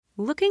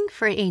Looking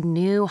for a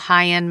new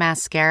high-end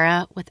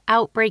mascara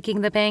without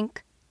breaking the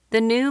bank? The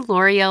new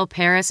L'Oreal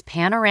Paris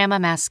Panorama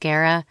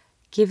Mascara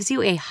gives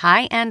you a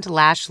high-end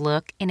lash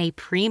look in a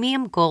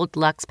premium gold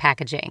luxe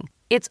packaging.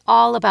 It's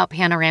all about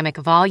panoramic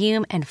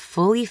volume and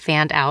fully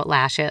fanned-out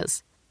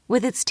lashes.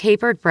 With its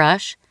tapered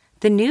brush,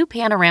 the new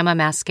Panorama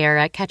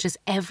Mascara catches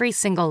every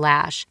single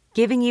lash,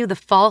 giving you the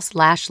false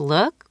lash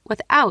look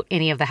without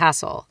any of the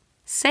hassle.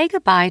 Say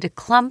goodbye to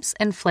clumps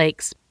and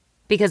flakes,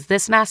 because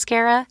this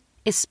mascara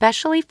is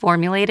specially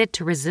formulated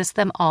to resist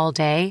them all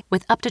day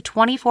with up to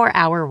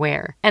 24-hour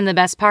wear. And the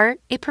best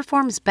part? It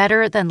performs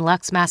better than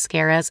Luxe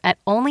mascaras at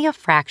only a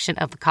fraction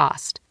of the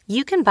cost.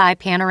 You can buy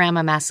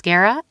Panorama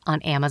Mascara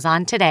on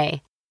Amazon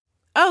today.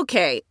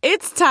 Okay,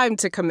 it's time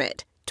to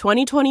commit.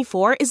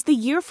 2024 is the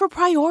year for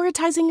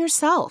prioritizing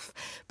yourself.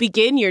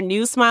 Begin your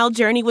new smile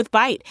journey with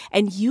Byte,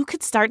 and you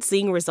could start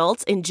seeing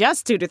results in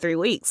just 2 to 3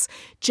 weeks.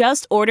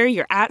 Just order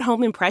your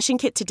at-home impression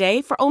kit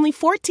today for only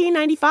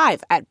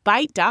 $14.95 at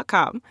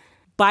Byte.com.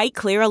 Byte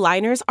Clear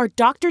aligners are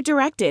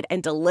doctor-directed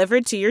and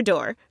delivered to your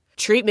door.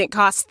 Treatment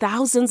costs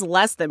thousands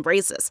less than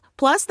braces.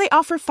 Plus, they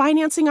offer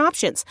financing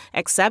options,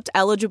 accept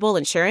eligible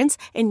insurance,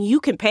 and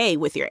you can pay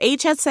with your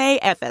HSA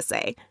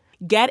FSA.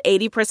 Get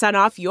 80%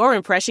 off your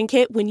impression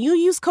kit when you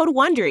use code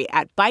WONDERY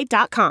at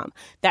Byte.com.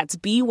 That's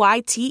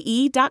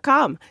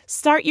BYTE.com.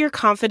 Start your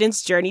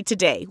confidence journey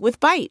today with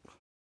Byte.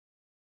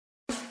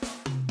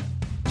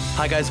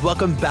 Hi, guys.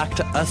 Welcome back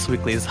to Us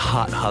Weekly's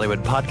Hot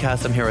Hollywood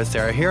podcast. I'm here with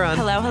Sarah Huron.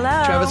 Hello,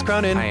 hello. Travis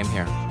Cronin. I am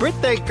here.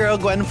 Birthday girl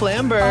Gwen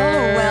Flamberg.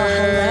 Oh,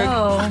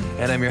 well, hello.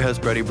 And I'm your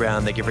host, Brody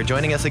Brown. Thank you for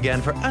joining us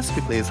again for Us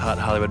Weekly's Hot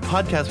Hollywood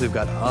podcast. We've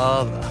got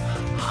all the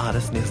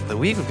hottest news of the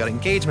week. We've got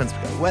engagements,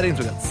 we've got weddings,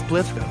 we've got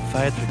splits, we've got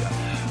fights, we've got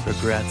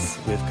regrets,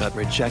 we've got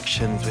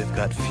rejections, we've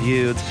got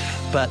feuds.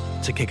 But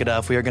to kick it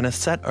off, we are going to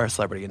set our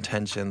celebrity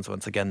intentions.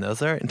 Once again,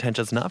 those are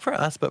intentions not for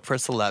us, but for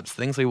celebs.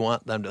 Things we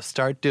want them to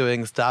start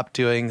doing, stop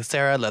doing.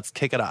 Sarah, let's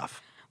kick it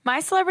off.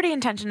 My celebrity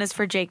intention is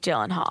for Jake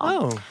Gyllenhaal,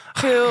 Oh.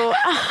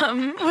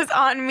 who was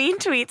on Mean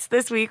Tweets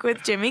this week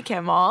with Jimmy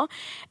Kimmel.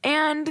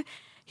 And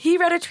he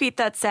read a tweet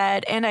that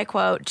said, and I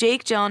quote,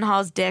 "Jake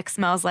Gyllenhaal's dick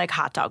smells like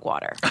hot dog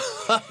water."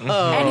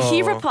 And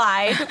he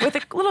replied with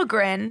a little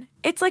grin,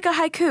 "It's like a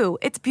haiku.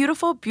 It's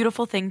beautiful,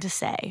 beautiful thing to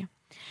say."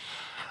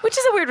 Which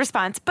is a weird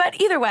response.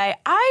 But either way,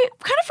 I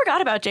kind of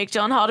forgot about Jake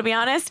Gyllenhaal, to be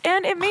honest,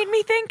 and it made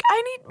me think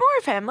I need more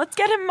of him. Let's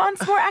get him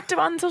more active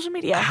on social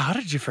media. How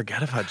did you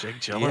forget about Jake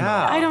Gyllenhaal?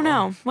 Yeah. I don't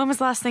know. When was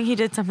the last thing he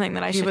did something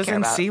that I should He was care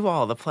in about?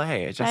 Seawall, the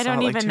play. I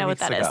don't even know what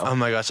that is. Oh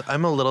my gosh,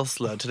 I'm a little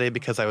slow today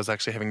because I was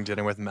actually having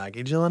dinner with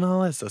Maggie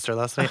Gyllenhaal, his sister,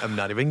 last night. I'm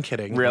not even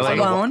kidding. Really?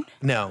 Alone?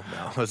 No.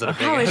 It was,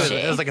 How is she?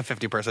 It was like a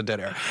 50-person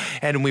dinner.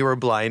 And we were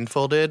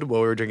blindfolded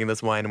while we were drinking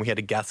this wine, and we had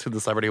to guess who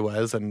the celebrity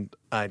was, and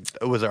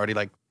it was already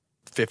like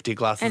 50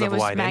 glasses And it of was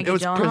wine. Maggie It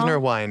was Gyllenhaal? prisoner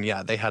wine.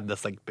 Yeah, they had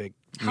this like big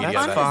media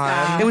fun event. is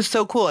that? It was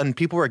so cool, and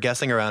people were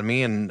guessing around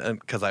me, and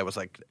because I was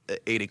like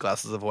 80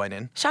 glasses of wine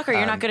in. Shocker,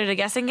 you're not good at a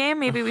guessing game?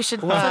 Maybe we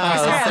should flip Wow,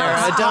 this around.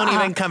 Sarah, don't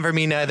even come for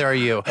me. Neither are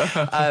you.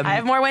 I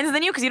have more wins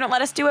than you because you don't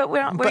let us do it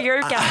where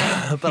you're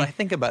guessing. But I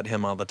think about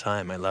him all the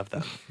time. I love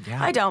that.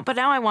 Yeah. I don't, but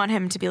now I want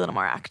him to be a little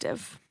more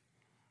active.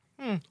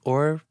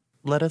 Or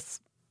let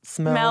us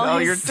smell. Mel Oh,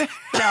 his- you're...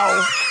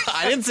 No,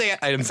 I didn't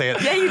say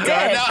it. Yeah, you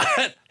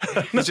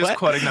did. He's just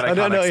quoting that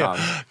iconic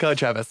song. Go,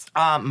 Travis.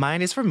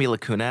 Mine is for Mila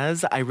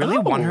Kunis. I really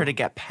want her to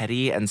get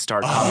petty and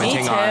start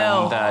commenting Me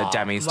on too. the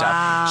Demi Wow.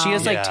 stuff. She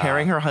is like Yeah.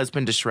 tearing her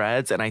husband to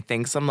shreds, and I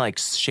think some like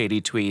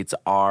shady tweets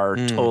are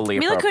totally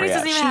Mila appropriate. Kunis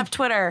doesn't even have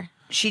Twitter.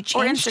 She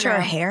changed her Instagram.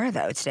 hair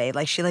though today.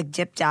 Like she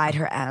dip dyed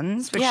her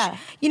ends. Which, Yeah.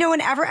 you know,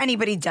 whenever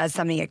anybody does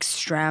something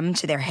extreme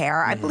to their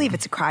hair, I believe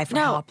it's a cry for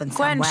No, help in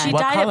Gwen, some she way.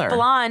 What dyed color? it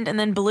blonde and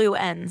then blue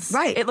ends.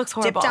 Right. It looks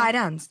horrible. Dip dyed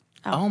ends.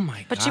 Oh my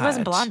god. But she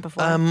wasn't blonde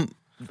before.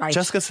 Right.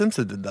 Jessica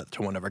Simpson did that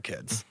to one of her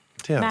kids.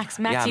 Too.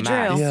 Maxie Yeah, Drew.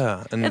 Max.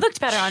 Yeah. And It looked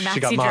better on She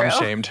got Maxie mom Drew.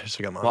 shamed.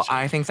 She got mom Well, shamed.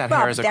 I think that hair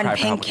Well, is a then cry for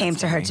help Pink came against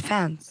to her me.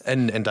 defense.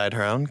 And dyed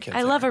her own kids.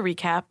 I love a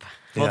recap.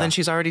 Well, Yeah. then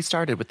she's already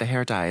started with the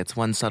hair dye. It's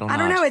one subtle I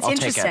don't notch. know. It's I'll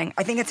take it. interesting.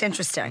 I think it's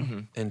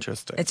interesting.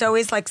 Interesting. It's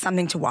always like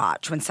something to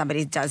watch when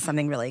somebody does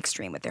something really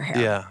extreme with their hair.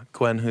 Yeah.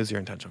 Gwen, who's your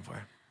intention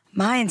for?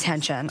 My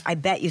intention, I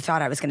bet you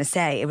thought I was going to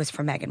say it was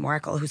for Meghan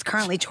Markle, who's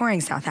currently touring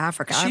South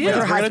Africa She with is.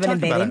 her We're gonna husband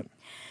and talk about baby. it.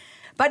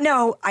 But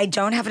no, I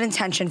don't have an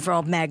intention for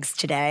old Megs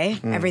today.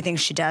 Everything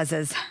she does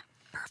is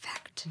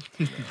perfect.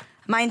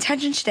 My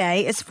intention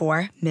today is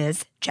for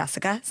Ms.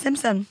 Jessica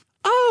Simpson.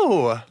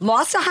 Oh.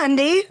 Lost a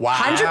hundy, Wow.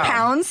 100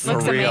 pounds.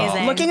 Looks For real.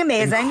 amazing. Looking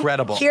amazing.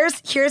 Incredible.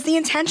 Here's the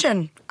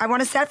intention I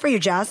want to set for you,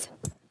 Jess.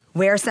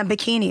 Wear some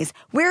bikinis.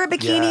 Wear a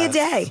bikini a Yes.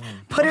 day.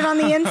 Put it on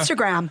the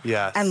Instagram.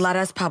 Yes. And let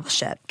us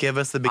publish it. Give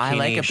us the bikini I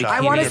like a shot.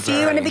 I want to Bikini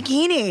see you in a day.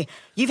 bikini.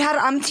 You've had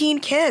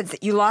umpteen kids.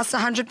 You lost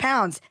 100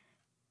 pounds.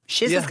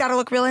 She's Yeah. just got to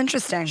look real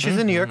interesting. She's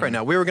in New York right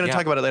now. We were going to Yeah.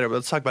 talk about it later, but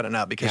let's talk about it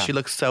now because Yeah. she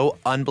looks so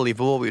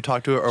unbelievable. We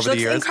talked to her over She the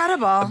looks years.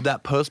 incredible.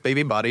 That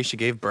post-baby body, she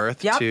gave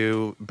birth Yep.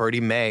 to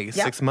Birdie May Yep.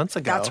 6 months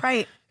ago. That's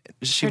right.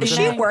 She Is was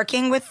she May.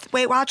 working with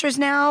Weight Watchers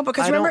now?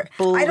 Because remember,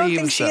 I don't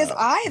think she is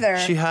either.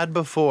 She had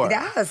before.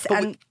 Yes, But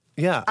and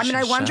yeah. I mean,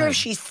 I wonder if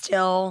should. she's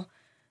still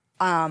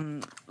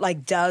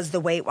like does the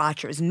Weight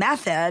Watchers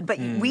method, but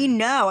we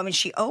know, I mean,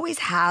 she always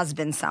has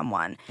been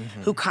someone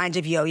who kind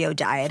of yo-yo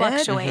dieted.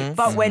 Fluctuates.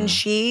 But when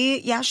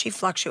she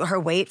fluctuates, her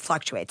weight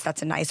fluctuates.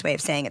 That's a nice way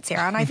of saying it,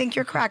 Sarah, and I think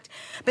you're correct.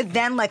 But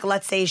then, like,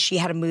 let's say she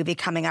had a movie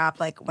coming up,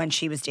 like when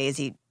she was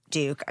Daisy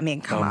Duke. I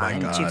mean, come on,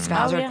 Duke's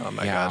Bowser. Oh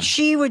my God.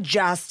 She would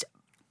just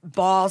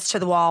balls to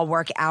the wall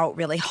work out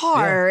really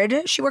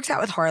hard. She works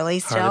out with Harley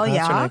still,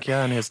 Pasternak,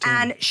 and his team.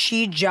 And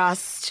she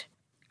just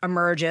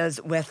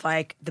emerges with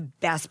like the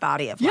best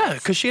body of life. Yeah,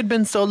 because she had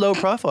been so low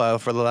profile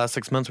for the last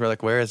 6 months. We're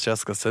like, where is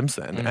Jessica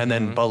Simpson? And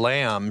then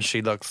Balam,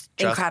 she looks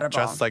Incredible.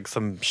 just like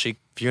some chic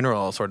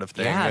funeral sort of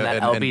thing. Yeah,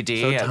 that and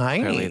LBD. so at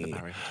tiny. Curly the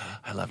Bowery.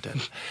 I loved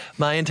it.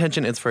 My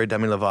intention is for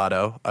Demi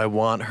Lovato. I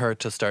want her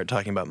to start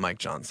talking about Mike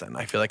Johnson.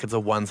 I feel like it's a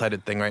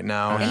one-sided thing right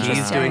now. He's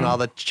Interesting. doing all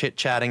the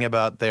chit-chatting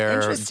about their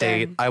Interesting.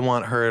 date. I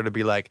want her to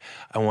be like,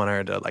 I want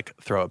her to like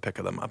throw a pic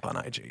of them up on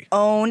IG.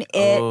 Own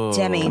it,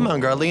 Demi. Come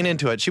on, girl, lean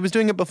into it. She was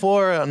doing it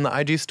before on the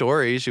IG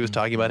story. She was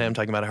talking about him,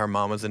 talking about how her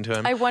mom was into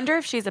him. I wonder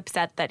if she's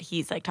upset that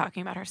he's like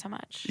talking about her so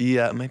much.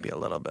 Yeah, it might be a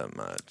little bit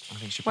much. I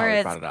think she probably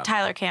Whereas brought it up.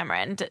 Tyler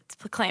Cameron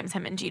claims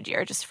him and Gigi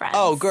are just friends.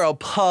 Oh, girl,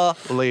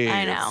 please.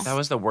 I know. That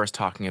was the worst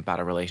talking about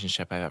a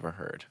relationship I've ever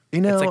heard. You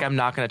know- it's like, I'm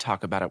not going to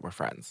talk about it. We're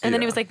friends. And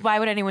then he was like, why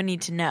would anyone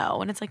need to know?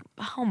 And it's like,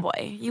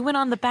 homeboy, you went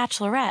on The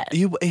Bachelorette.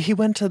 He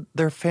went to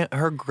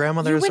her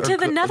grandmother's. You went to or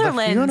the the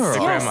Netherlands. funeral. The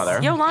grandmother.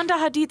 Yolanda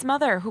Hadid's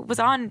mother, who was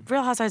on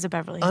Real Housewives of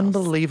Beverly Hills.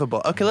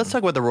 Unbelievable. Okay, let's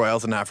talk about the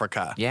royals in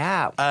Africa.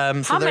 yeah.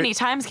 So How they're- many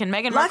times can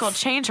Meghan Markle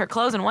change her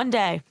clothes in one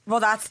day?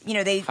 Well, that's,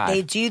 they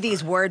 5. do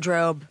these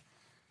wardrobe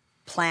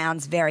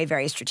plans very,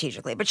 very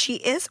strategically. But she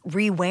is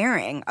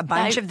re-wearing a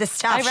bunch of the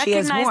stuff I she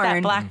has recognized worn.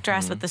 that black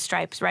dress with the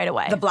stripes right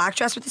away. The black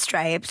dress with the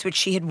stripes, which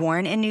she had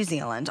worn in New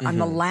Zealand on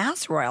the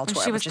last royal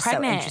tour, she was which is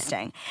pregnant. so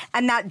interesting.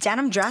 And that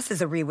denim dress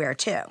is a rewear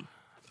too.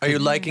 Are you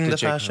liking the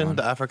Jake fashion, one.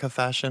 the Africa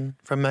fashion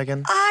from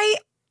Meghan? I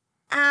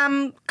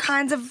am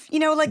kind of,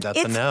 like That's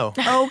a it's no.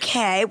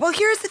 okay. Well,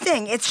 here's the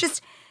thing. It's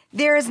just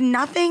there is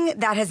nothing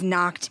that has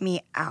knocked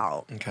me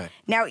out. Okay.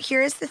 Now,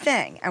 here's the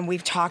thing, and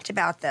we've talked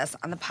about this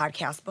on the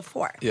podcast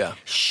before. Yeah.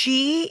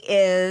 She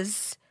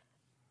is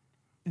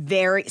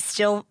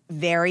still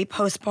very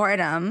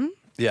postpartum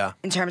Yeah.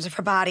 in terms of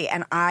her body,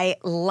 and I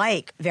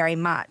like very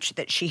much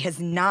that she has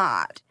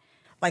not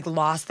like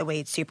lost the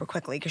weight super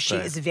quickly because she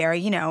Right. is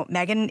very,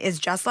 Meghan is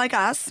just like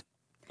us.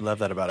 Love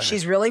that about her.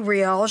 She's really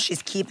real.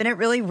 She's keeping it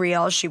really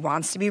real. She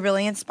wants to be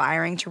really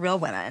inspiring to real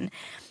women.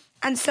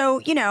 And so,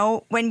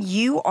 when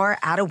you are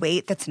at a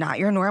weight that's not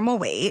your normal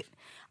weight,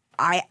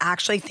 I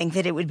actually think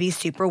that it would be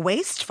super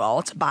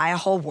wasteful to buy a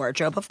whole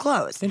wardrobe of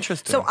clothes.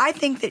 Interesting. So I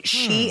think that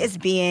she is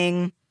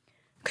being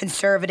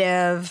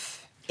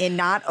conservative in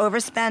not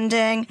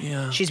overspending.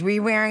 Yeah. She's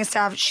re-wearing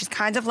stuff. She's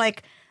kind of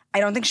like, I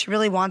don't think she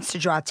really wants to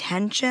draw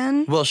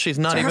attention. Well, she's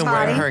not to her even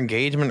wearing body. her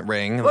engagement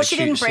ring. Well, Like, she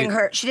didn't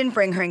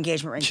bring her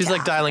engagement ring. She's to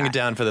like dialing it Africa.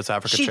 down for this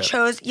Africa She trip.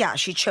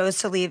 chose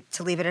to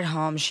leave it at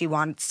home. She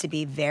wants to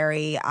be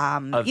very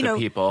Of the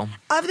people.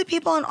 of the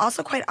people, and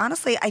also quite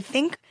honestly, I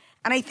think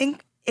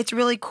it's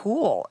really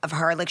cool of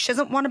her. Like, she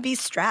doesn't want to be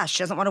stressed.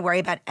 She doesn't want to worry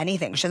about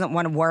anything. She doesn't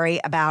want to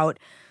worry about,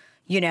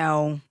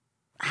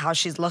 how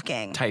she's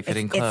looking.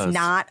 Tight-fitting It's clothes.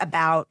 not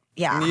about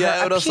Yeah, her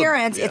it would also-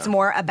 appearance. yeah. It's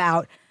more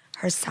about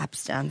her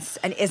substance,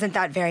 and isn't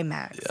that very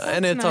Meg?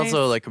 And it's nice.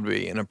 also like would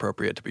be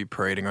inappropriate to be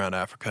parading around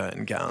Africa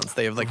in gowns.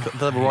 They have like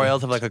the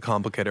royals have like a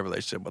complicated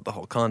relationship with the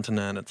whole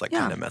continent. It's like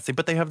kind of messy,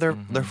 but they have their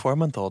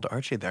 4-month-old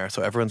Archie there,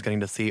 so everyone's getting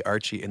to see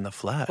Archie in the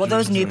flesh. Well,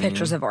 those new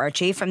pictures of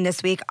Archie from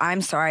this week,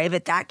 I'm sorry,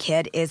 but that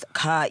kid is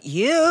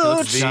cute.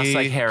 looks Just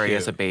like Harry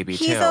cute. as a baby,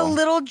 He's too. a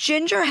little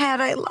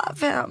gingerhead. I love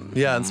him.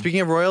 Yeah, and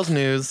speaking of royals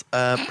news,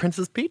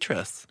 Princess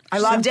Beatrice. I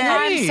loved it.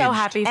 I'm so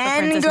happy for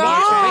Princess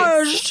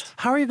Beatrice. Engaged.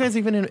 How are you guys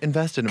even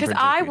invested in Because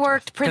Princess I Beatrice?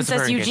 worked Because of her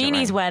Princess engagement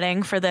Eugenie's ring.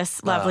 wedding for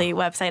this lovely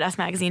website,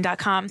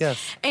 usmagazine.com. Yes.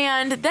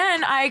 And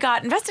then I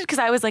got invested because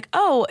I was like,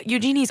 oh,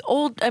 Eugenie's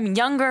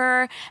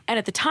younger. And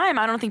at the time,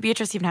 I don't think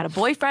Beatrice even had a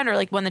boyfriend or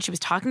like one that she was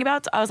talking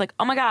about. So I was like,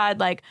 oh my God,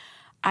 like,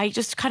 I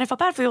just kind of felt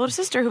bad for the older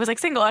sister who was like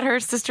single at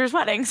her sister's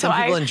wedding. So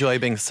Some people enjoy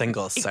being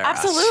single, Sarah.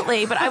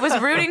 Absolutely, but I was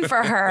rooting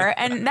for her.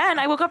 And then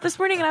I woke up this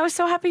morning and I was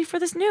so happy for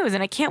this news.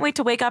 And I can't wait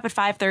to wake up at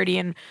 5:30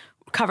 and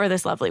cover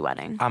this lovely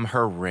wedding.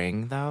 Her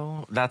ring,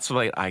 though, that's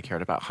what I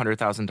cared about.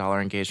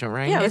 $100,000 engagement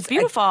ring. Yeah, it's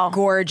beautiful.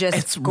 Gorgeous.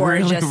 It's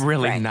gorgeous. really,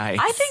 really ring. nice.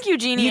 I think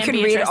Eugenie You and can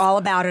read Beatrice, all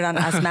about it on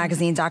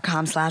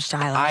usmagazine.com/stylish.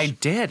 I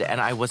did,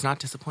 and I was not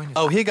disappointed.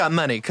 Oh, he got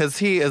money because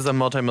he is a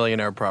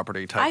multimillionaire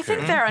property type. I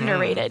think they're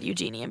underrated,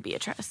 Eugenie and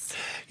Beatrice.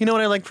 You know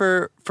what I like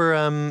for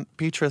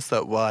Beatrice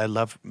though? Well, I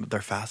love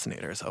their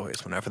fascinators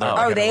always. Whenever they're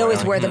Oh, they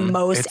always were the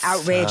most It's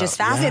outrageous,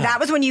 so- fascinating. yeah. That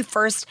was when you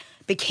first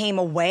became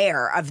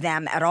aware of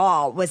them at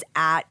all, was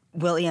at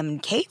William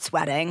and Kate's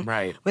wedding.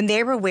 Right. When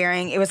they were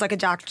wearing, it was like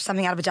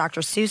something out of a Dr.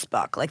 Seuss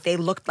book. Like, they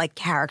looked like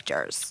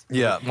characters.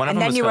 Yeah. One of And them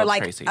then was you were Philip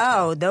like, Tracy, too.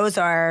 oh, those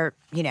are,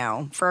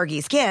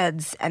 Fergie's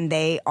kids, and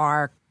they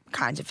are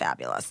kind of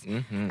fabulous.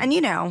 And,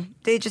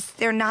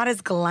 they're not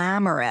as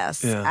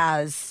glamorous Yeah.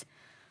 as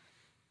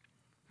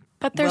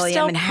But they're William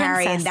still and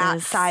Harry and that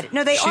princesses. side.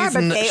 No, they are,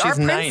 but they are she's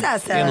ninth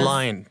princesses. in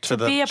line to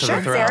the be a to the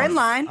princess. throne. They're in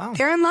line.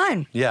 They're in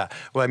line. Yeah.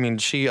 Well, I mean,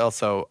 she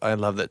also, I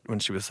love that when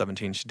she was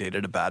 17, she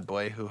dated a bad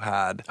boy who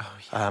had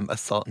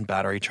assault and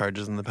battery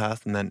charges in the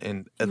past. And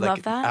then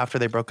love that? after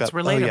they broke up. It's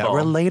relatable.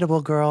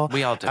 Relatable girl.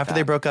 We all did After that.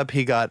 they broke up,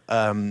 he got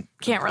Can't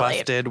relate.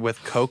 busted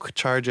with coke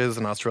charges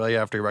in Australia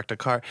after he wrecked a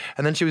car.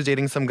 And then she was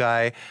dating some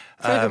guy.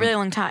 For like a really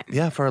long time.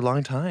 Yeah, for a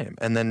long time.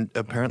 And then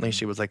apparently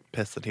she was like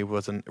pissed that he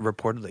wasn't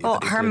reportedly. Well,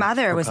 that he her didn't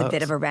mother was a propose.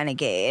 bit of a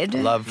renegade.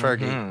 Love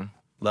Fergie.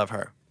 Love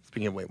her.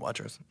 Speaking of Weight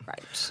Watchers.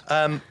 Right.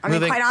 I I mean,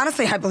 quite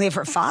honestly, I believe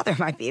her father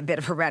might be a bit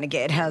of a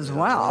renegade as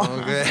well.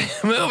 Okay.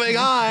 Moving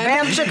on.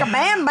 Bam, chicka,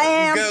 bam,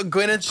 bam.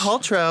 Gwyneth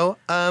Paltrow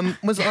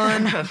was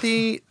on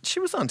she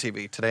was on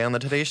TV today on the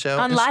Today Show.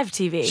 On And live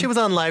TV. She was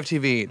on live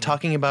TV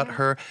talking about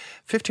her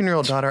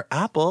 15-year-old daughter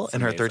Apple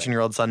and her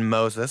 13-year-old son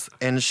Moses.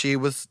 And she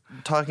was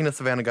talking to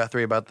Savannah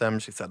Guthrie about them.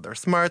 She said they're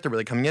smart. They're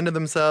really coming into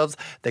themselves.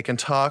 They can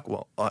talk.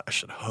 Well, I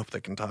should hope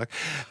they can talk.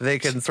 They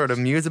can sort of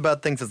muse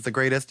about things. It's the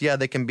greatest. Yeah,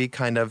 they can be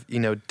kind of,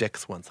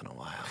 dicks once in a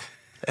while.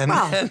 And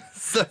then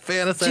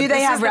Savannah said, Do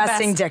they have the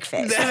resting best. dick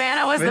face?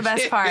 Savannah was the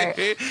best part.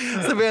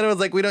 Savannah was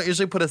like, we don't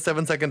usually put a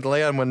 7-second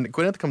delay on when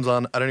Gwyneth comes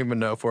on. I don't even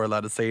know if we're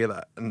allowed to say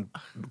that. And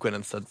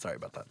Gwyneth said, sorry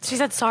about that. She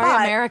said, sorry,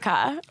 But-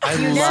 America. I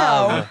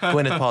love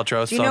Gwyneth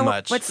Paltrow Do you so know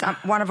much. what's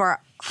one of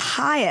our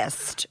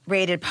highest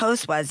rated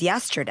posts was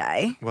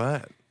yesterday?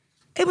 What?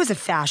 It was a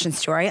fashion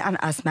story on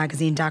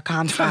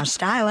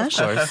usmagazine.com/stylish.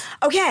 Of course.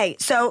 Okay,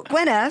 so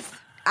Gwyneth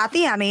at the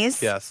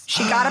Emmys. Yes.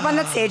 She got up on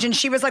that stage and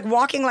she was like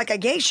walking like a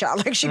geisha,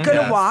 like she couldn't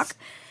Yes. walk.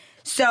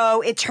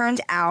 So it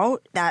turned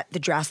out that the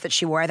dress that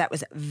she wore, that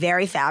was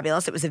very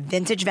fabulous. It was a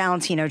vintage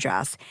Valentino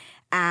dress.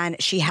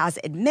 And she has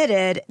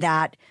admitted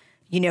that,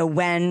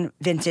 when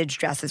vintage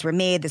dresses were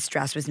made, this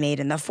dress was made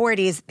in the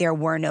 40s, there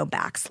were no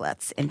back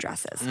slits in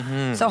dresses.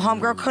 So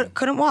Homegirl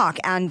couldn't walk.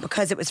 And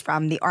because it was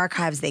from the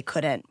archives, they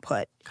couldn't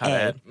put it.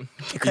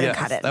 They couldn't Yes,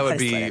 cut it. that and would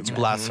put a slit be into it.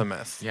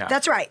 blasphemous. Yeah.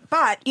 That's right.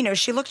 But,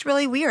 she looked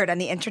really weird and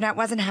the internet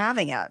wasn't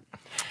having it.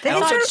 The,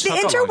 And also it the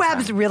took a long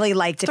interwebs time. really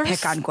like to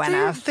pick on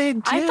Gwyneth. They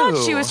do. I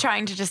thought she was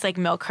trying to just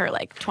milk her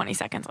 20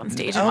 seconds on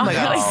stage. and Oh my walk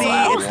God. really See,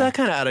 slow. it's that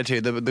kind of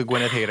attitude, the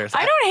Gwyneth haters.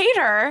 I don't hate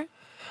her.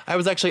 I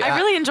was actually. I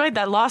really enjoyed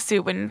that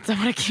lawsuit when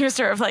someone accused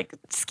her of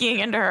skiing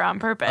into her on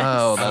purpose.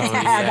 Oh, that's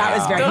Yeah, that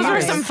was very Those were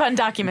nice. some fun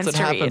documents what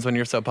to happens read. when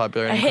you're so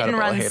popular and A hit and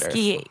incredible run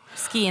haters.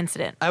 ski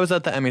incident. I was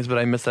at the Emmys, but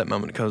I missed that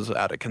moment because I was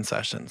out of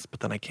concessions. But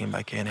then I came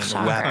back in and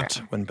Shocker.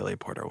 wept when Billy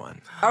Porter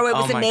won. Oh, it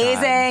was Oh my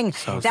amazing.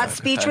 So That sad.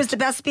 speech was the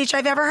best speech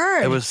I've ever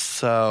heard. It was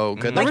so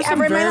good. Like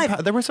ever in my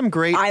life. There were some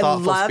great, I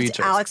thoughtful loved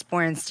speeches. Alex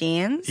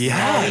Bornstein's.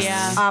 Yes.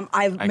 Yeah.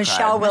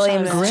 Michelle cried.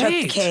 Williams Michelle took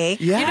the Great. cake.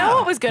 Yeah. You know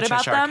what was good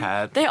Patricia about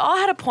them? Arquette. They all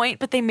had a point,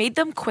 but they made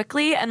them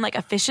quickly and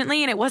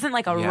efficiently, and it wasn't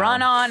a Yeah.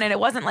 run on, and it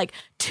wasn't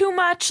too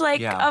much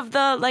Yeah. of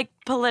the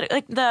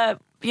political the.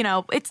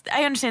 It's.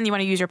 I understand you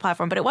want to use your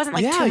platform, but it wasn't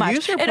Yeah, too much.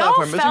 use your it platform.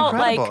 all It was felt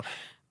incredible.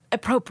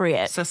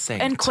 appropriate,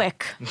 Succinct. and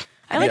quick.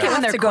 I like I it when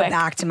have they're to go quick.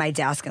 back to my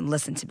desk and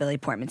listen to Billy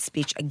Portman's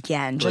speech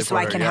again, just so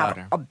Porter, I can yeah.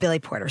 have Billy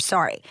Porter.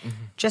 Sorry,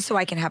 just so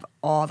I can have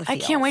all the. I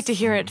Feels. can't wait to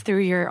hear it through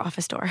your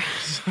office door.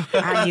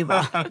 And you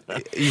will.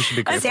 You should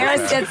be grateful. Sarah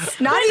for that.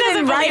 sits not Who even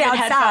doesn't right believe in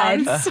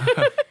outside.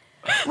 headphones?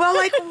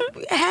 Well,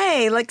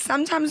 hey,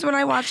 sometimes when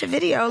I watch a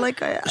video,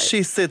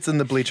 She sits in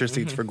the bleacher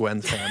seats for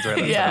Gwen's fans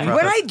right Yeah. outside.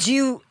 when I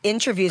do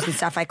interviews and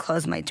stuff, I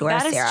close my door,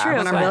 That is Sarah, true.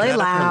 when I'm Gwen. really Get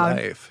up her loud.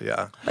 life,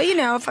 yeah. But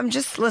if I'm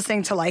just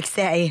listening to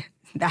say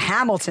the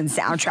Hamilton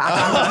soundtrack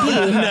on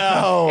repeat,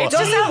 No. It's don't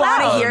just you out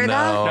want to loud. hear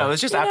that? No, it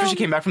was just after she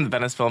came back from the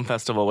Venice Film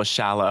Festival with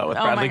Shallow with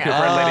Oh Bradley my Cooper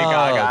God. and Lady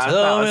Gaga.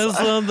 Tell That me was-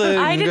 something,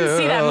 I didn't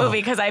see that girl. movie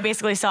because I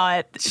basically saw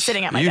it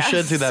sitting at my You desk.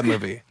 should see that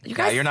movie. You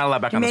Yeah, you're not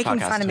allowed back you're on this making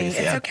podcast, fun of me. Teresa.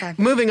 It's Yeah. okay.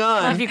 Moving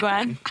Love on. you,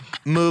 Gwen.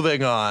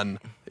 Moving on.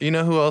 You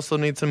know who also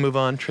needs to move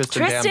on?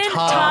 Tristan Tristan Damn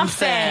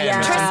Thompson.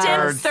 Yeah.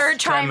 Tristan, third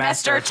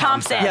trimester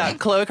Thompson. Yeah,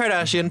 Khloe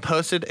Kardashian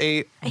posted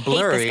a this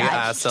blurry guy.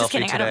 ass Just selfie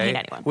kidding, I don't hate today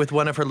anyone. with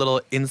one of her little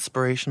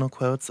inspirational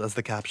quotes as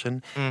the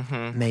caption.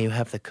 May you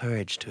have the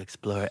courage to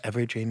explore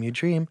every dream you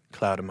dream.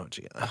 Cloud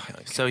emoji.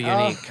 So unique.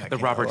 I The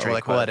can't- Robert Drake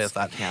Like, what quotes. is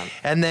that? Yeah.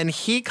 And then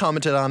he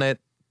commented on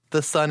it.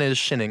 The sun is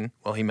shining.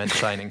 Well, he meant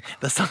shining.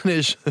 The sun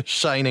is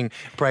shining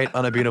bright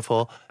on a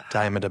beautiful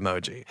diamond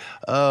emoji.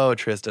 Oh,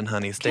 Tristan,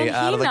 honey, stay Can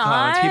out he of the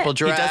comments. not? People He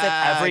drag does it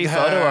every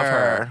photo of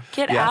her.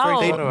 Get yeah, out.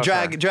 They Photo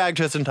of drag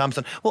Tristan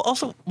Thompson. Well,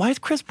 also, why is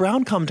Chris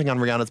Brown commenting on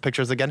Rihanna's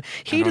pictures again?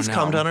 He don't just know.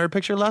 commented on her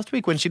picture last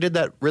week when she did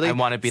that really I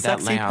wanna be that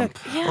sexy lamp.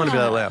 pic. I want to be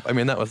that lamp. I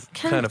mean, that was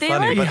kind of they,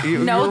 funny. like, but you,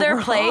 know you're their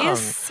wrong.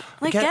 place?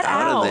 Like, get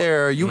out of out.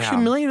 there. You Yeah.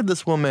 humiliated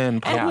this woman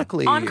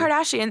publicly. On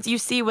Kardashians, you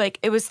see,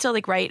 it was still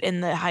right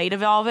in the height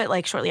of all of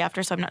it, shortly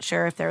after. So I'm not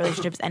sure if their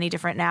relationship is any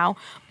different now.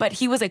 But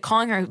he was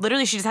calling her.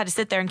 Literally, she just had to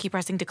sit there and keep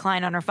pressing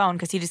decline on her phone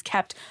because he just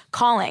kept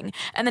calling.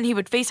 And then he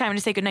would FaceTime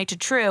to say goodnight to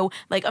True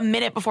a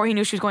minute before he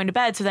knew she was going to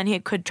bed. So then he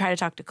could try to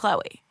talk to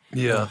Khloe.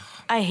 Yeah.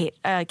 I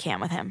can't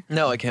with him.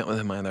 No, I can't with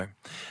him either.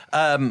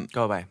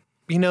 Go away.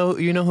 You know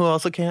who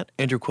also can't?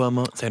 Andrew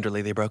Cuomo, Sandra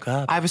Lee, they broke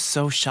up. I was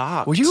so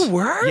shocked. Well, you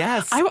were?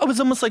 Yes. I was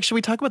almost like, should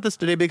we talk about this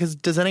today? Because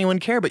does anyone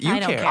care? But you I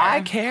don't care.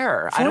 I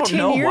care. I don't 14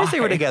 know years why. they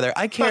were together.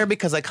 I care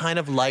because I kind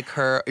of like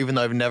her, even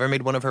though I've never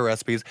made one of her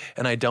recipes,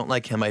 and I don't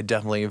like him. I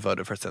definitely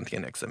voted for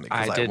Cynthia Nixon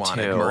because I, did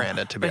wanted too.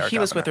 Miranda to be but our he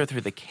was with governor. her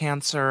through the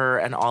cancer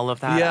and all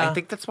of that. Yeah. I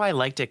think that's why I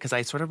liked it, because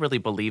I sort of really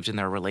believed in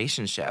their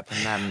relationship.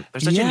 And then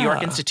there's such a New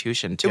York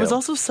institution, too. It was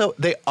also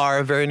they are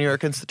a very New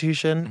York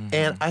institution,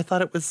 and I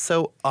thought it was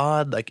so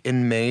odd. Like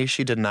in May,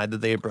 she denied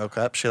that they broke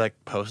up. She like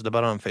posted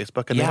about it on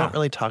Facebook, and they don't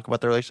really talk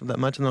about their relationship that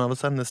much. And then all of a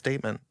sudden, the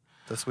statement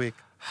this week.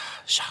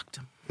 shocked.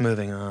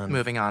 Moving on.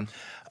 Moving on.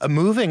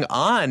 Moving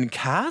on,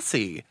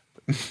 Cassie.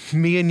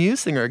 Me and you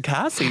singer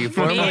Cassie, you.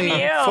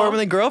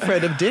 formerly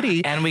girlfriend of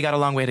Diddy. And we got a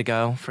long way to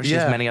go for she's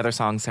Yeah. many other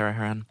songs, Sarah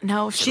Heron.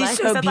 No, She's like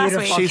so we said last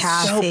beautiful. week. She's so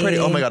Cassie. pretty.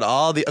 Oh my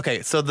God,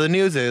 okay, so the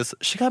news is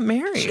she got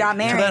married. She got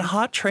married. To that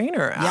hot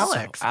trainer,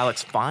 Alex.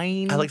 Alex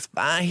Fine. Alex,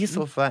 he's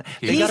so fine.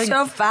 He's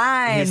so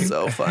fine. He's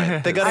so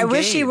fine. They got I engaged.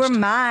 wish he were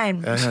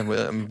mine.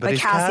 But But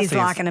he's Cassie's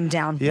locking him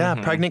down. Yeah,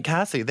 pregnant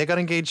Cassie. They got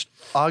engaged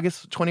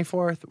August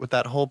 24th with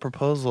that whole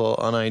proposal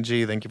on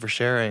IG. Thank you for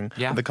sharing.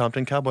 Yeah. With the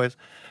Compton Cowboys.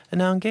 And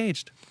now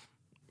engaged.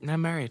 I'm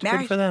married. Married.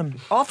 Good for them.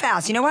 All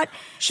fast. You know what?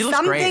 She looks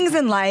Some great. things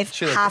in life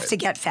She looks have great. to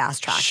get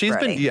fast tracked. She's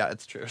Brody. been,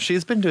 it's true.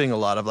 She's been doing a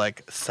lot of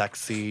like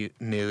sexy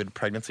nude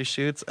pregnancy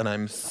shoots, and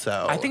I'm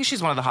so. I think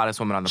she's one of the hottest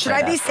women on the Should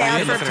I planet. be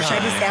sad for? Should I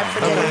be sad for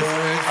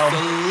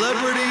Diddy?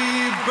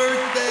 Celebrity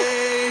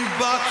birthday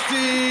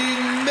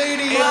boxing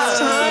mania.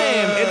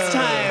 It's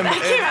time. That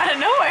came out of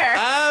nowhere.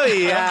 Oh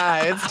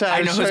yeah, it's time.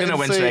 I know who's Short going to and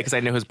win sweet. today because I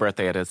know whose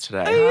birthday it is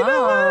today.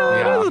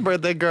 It was a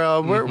birthday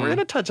girl. We're going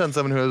to touch on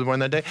someone who was born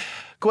that day.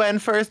 Gwen,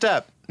 first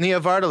up, Nia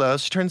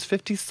Vardalos. She turns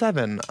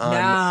 57 on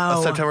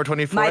No. September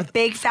 24th. My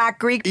big fat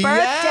Greek birthday.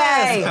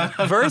 Yes!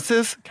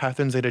 Versus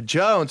Catherine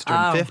Zeta-Jones,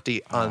 turned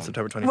 50 on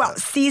September 25th. Well,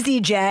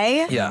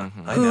 CZJ, yeah,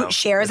 I know. who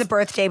shares a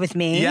birthday with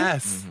me,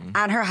 Yes.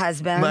 and her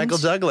husband, Michael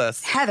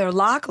Douglas. Heather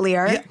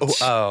Locklear,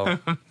 Oh,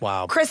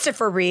 wow.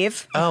 Christopher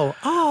Reeve, Oh.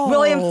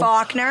 William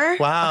Faulkner,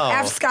 Wow.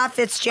 F. Scott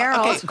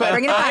Fitzgerald. Okay, Gwen,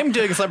 Bring it back. I'm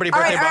doing a celebrity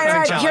All right, birthday all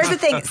right, boxing all right. Here's the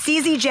thing.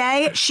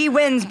 CZJ, she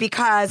wins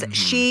because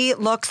she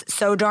looks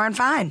so darn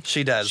fine.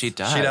 She does. She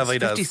does. She definitely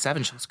does.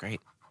 57, she looks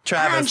great.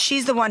 Travis. And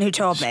she's the one who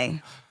told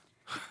me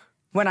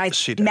when I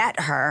She did. met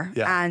her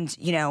Yeah. and,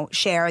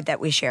 shared that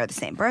we share the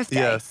same birthday.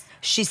 Yes.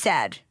 She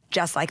said,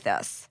 just like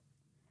this,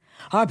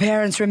 our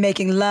parents were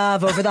making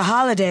love over the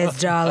holidays,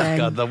 darling.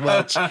 God, the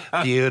Welch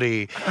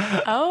beauty.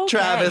 Oh,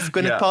 Travis,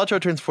 Gwyneth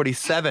Paltrow turns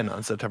 47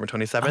 on September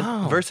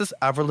 27th versus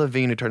Avril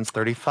Lavigne, who turns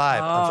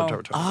 35 on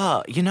September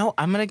 27th.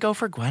 I'm going to go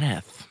for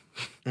Gwyneth.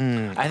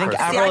 I think course.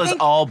 Avril is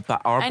all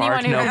bark,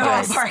 anyone who no can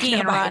do bite. a ski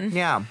and run.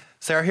 Yeah.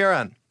 Sarah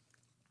Huron.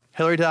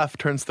 Hilary Duff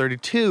turns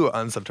 32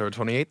 on September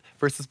 28th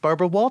versus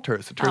Barbara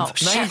Walters, who turns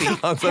 90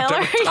 on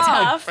September Hillary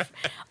Duff,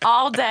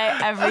 all day,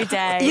 every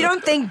day. You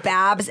don't think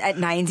Babs at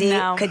 90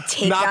 No. could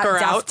take Knock that her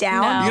Duff out?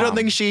 down? No. You don't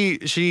think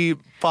she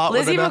fought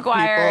Lizzie with enough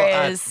McGuire people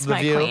at is The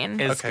my View? queen.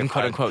 Is Okay, quote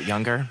fine. unquote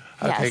younger.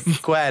 Okay,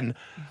 Yes. Gwen.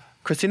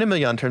 Christina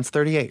Milian turns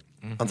 38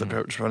 on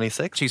September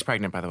 26th. She's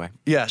pregnant, by the way.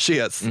 Yeah, she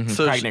is.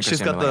 So Pregnant she's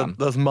got Christina Milian.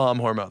 those mom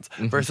hormones.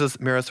 Versus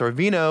Mira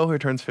Sorvino, who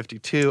turns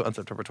 52 on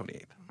September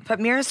 28th. But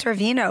Mira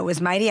Sorvino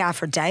was mighty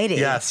Aphrodite.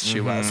 Yes, she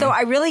was. So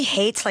I really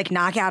hate to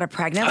knock out a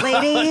pregnant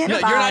lady. No,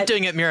 but you're not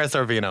doing it, Mira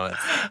Sorvino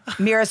is.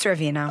 Mira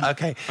Sorvino.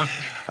 Okay.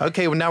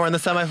 Okay, well, now we're in the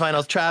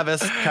semifinals.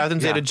 Travis, Catherine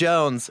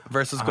Zeta-Jones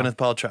versus Gwyneth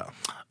Paltrow.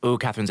 Ooh,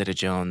 Catherine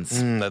Zeta-Jones.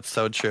 That's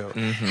so true.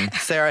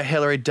 Sarah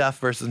Hilary Duff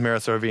versus Mira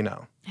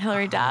Sorvino.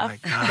 Hillary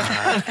Duff.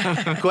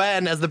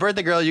 Gwen, as the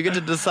birthday girl, you get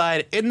to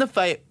decide in the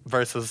fight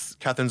versus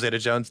Catherine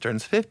Zeta-Jones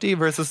turns 50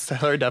 versus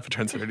Hilary Duff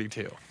turns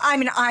 32. I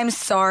mean, I'm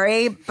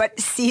sorry, but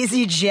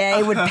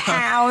CZJ would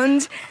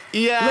pound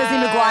Lizzie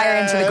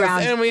McGuire into the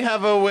ground. And we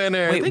have a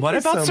winner. Wait, Thank what you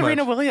about so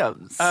Serena much.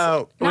 Williams?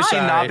 Oh, Was she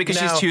sorry. not because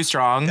she's No. too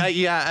strong?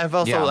 Yeah, I've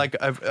also Yeah.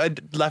 I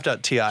left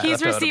out T.I. He's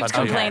left out a received bunch of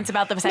complaints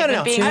about the No, segment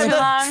no, being no. too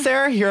long.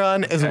 Sarah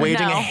Huron is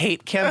waging No. a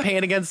hate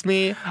campaign against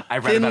me. I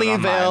read about it Thinly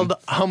online. veiled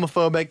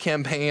homophobic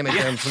campaign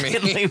against me.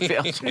 Thinly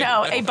veiled.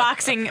 No, a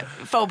boxing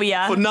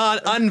phobia. But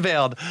not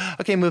unveiled.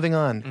 Okay, moving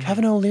on.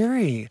 Kevin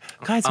O'Leary.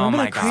 Guys, remember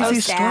my that God.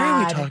 crazy So story we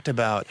sad. talked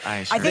about?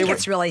 I think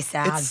it's really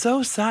sad. It's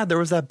so sad. There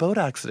was that boat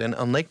accident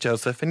on Lake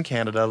Joseph in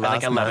Canada At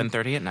last like month.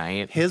 11:30 at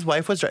night. His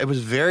wife was, it was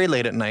very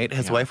late at night.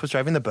 His wife was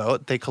driving the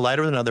boat. They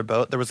collided with another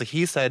boat. There was a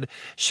he said,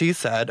 she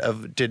said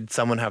of, did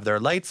someone have their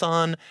lights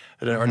on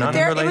or not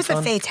There, have their it lights was a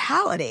on?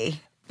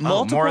 fatality.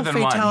 Multiple more than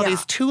one. fatalities,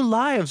 Yeah. 2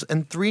 lives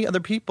and 3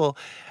 other people.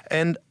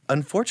 And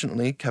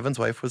unfortunately, Kevin's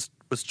wife was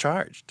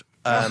charged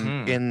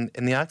in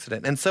the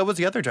accident. And so was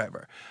the other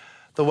driver.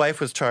 The wife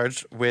was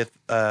charged with,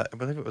 I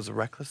believe it was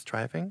reckless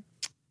driving.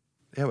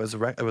 Yeah, it was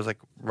like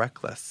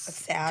reckless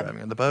sad.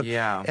 driving on the boat.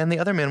 Yeah. And the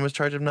other man was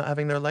charged of not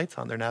having their lights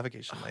on, their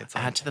navigation lights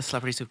on. Add to the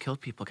celebrities who killed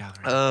people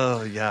gathering.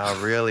 Oh,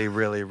 yeah, really,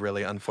 really,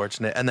 really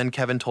unfortunate. And then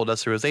Kevin told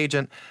us through his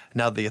agent,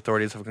 now the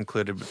authorities have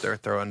concluded with their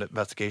thorough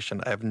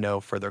investigation. I have no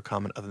further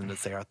comment other than to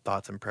say our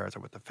thoughts and prayers are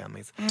with the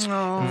families and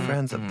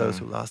friends of those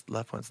who lost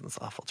loved ones in this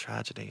awful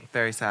tragedy.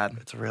 Very sad.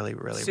 It's really,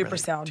 really, Super really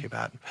sad. too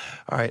bad.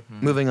 All right,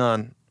 moving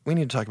on. We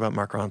need to talk about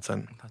Mark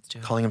Ronson do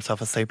it. calling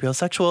himself a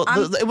sapiosexual.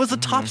 It was a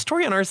top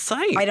story on our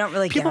site. I don't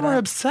really get People were it.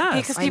 obsessed.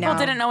 Because I people know.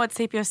 didn't know what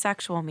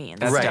sapiosexual means.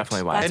 That's Right.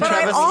 definitely why. That's And what But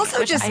Travis- I also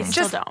Which I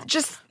still don't.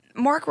 just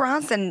Mark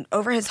Ronson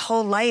over his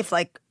whole life,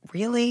 like,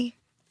 really?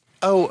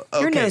 Oh, okay.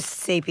 You're no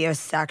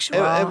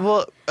sapiosexual.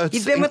 Well, it's-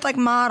 You've been with like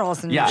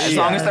models and Yeah, as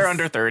long as they're Yes.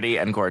 under 30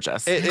 and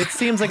gorgeous. It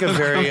seems like a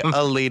very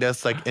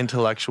elitist, like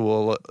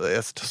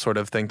intellectualist sort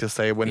of thing to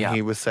say when Yeah.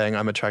 he was saying,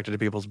 I'm attracted to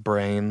people's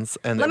brains.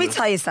 And Let me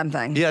tell you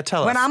something. Yeah,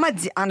 tell When us.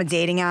 I'm on a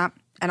dating app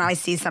and I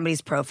see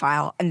somebody's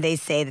profile and they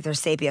say that they're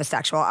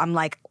sapiosexual, I'm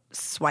like,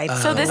 swipe.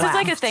 So this is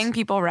like a left. thing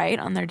people write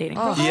on their dating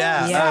profile?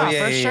 Yeah, Yeah, oh,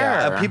 yeah, for yeah,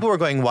 sure. yeah. People were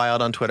going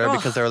wild on Twitter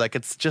because they were like,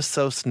 it's just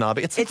so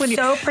snobby. It's like It's when you,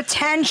 so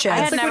pretentious. I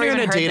had it's like when never you're in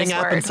a even heard dating this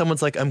app and word.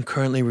 someone's like, I'm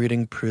currently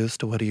reading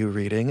Proust. What are you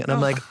reading? And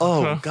I'm like,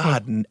 oh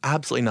God,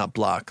 absolutely not.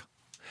 Block.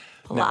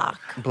 Block.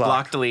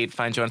 Block, delete.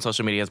 Find you on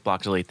social media as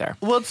block, delete there.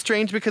 Well, it's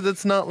strange because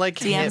it's not like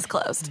DMs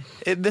closed.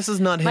 This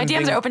is not him. My DMs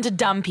being- are open to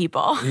dumb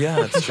people.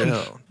 Yeah, it's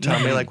true. Tell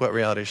me like what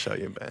reality show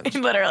you've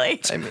been. Literally.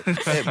 I mean,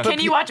 Can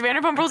you watch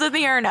Vanderpump Rules with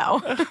me or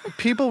no?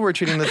 people were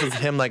treating this as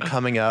him like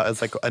coming out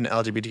as like an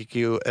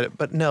LGBTQ,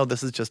 but no,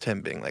 this is just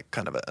him being like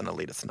kind of an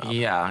elitist snob.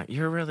 Yeah,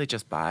 you're really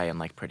just bi and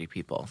like pretty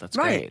people. That's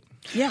Right. great.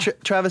 Yeah.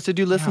 Travis, did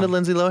you listen to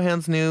Lindsay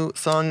Lohan's new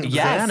song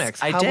Yes, Xanax?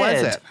 I How did.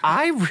 was it?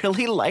 I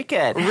really like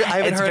it. I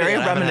haven't It's heard it very yet.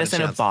 I haven't had a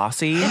reminiscent of chance.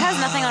 Bossy. It has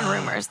nothing on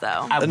Rumors,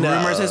 though.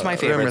 Rumors is my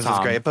favorite Rumors song.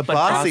 is great, but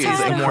Bossy is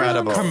more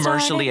incredible.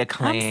 commercially I'm sick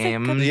of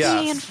acclaimed.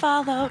 Yes. being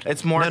followed.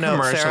 It's more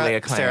commercially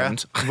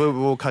acclaimed. Sarah,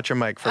 we'll cut your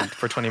mic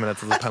for 20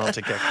 minutes as a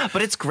penalty kick.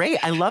 But it's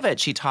great. I love it.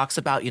 She talks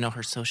about,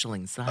 her social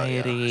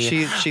anxiety.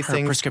 She her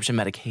sings- prescription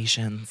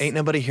medications. Ain't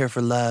nobody here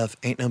for love.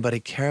 Ain't nobody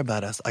care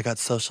about us. I got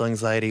social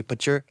anxiety,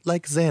 but you're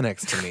like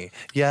Xanax to me.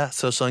 Yeah,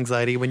 social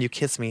anxiety. When you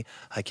kiss me,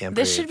 I can't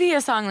breathe. This should be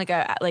a song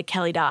like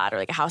Kelly Dodd or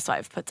like a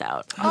housewife puts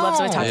out. Who loves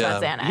to talk yeah.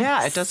 about Xanax.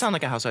 Yeah, it does sound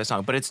like a housewife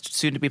song, but it's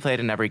soon to be played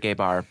in every gay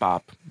bar.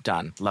 Bop.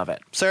 Done. Love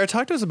it. Sarah,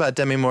 talk to us about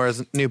Demi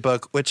Moore's new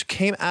book, which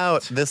came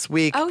out this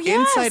week. Oh,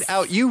 yes. Inside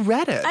Out. You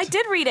read it. I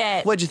did read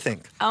it. What'd you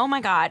think? Oh my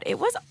God. It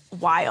was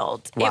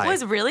wild. Why? It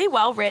was really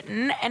well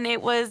written and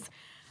it was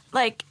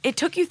like, it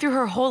took you through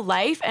her whole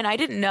life. And I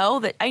didn't know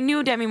that. I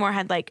knew Demi Moore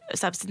had like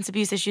substance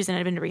abuse issues and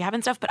had been to rehab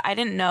and stuff, but I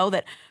didn't know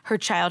that her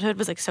childhood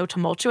was like so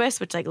tumultuous,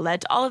 which like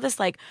led to all of this.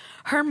 Like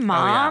her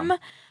mom,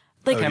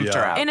 like Pimped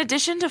her out. in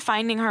addition to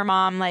finding her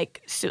mom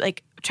like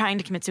trying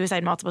to commit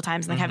suicide multiple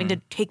times and like having to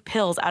take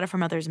pills out of her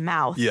mother's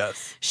mouth.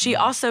 Yes. She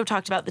also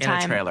talked about the In a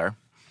time trailer.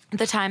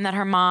 the time that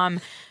her mom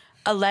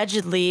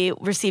allegedly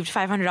received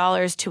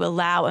 $500 to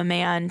allow a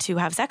man to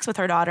have sex with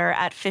her daughter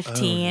at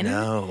 15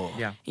 No.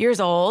 Yeah. years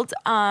old.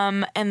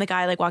 And the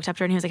guy like walked up to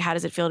her and he was like, how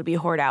does it feel to be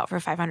whored out for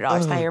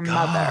 $500 by your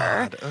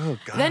mother? Oh,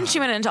 God. Then she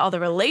went into all the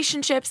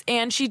relationships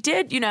and she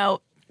did,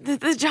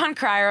 the John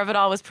Cryer of it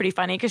all was pretty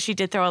funny because she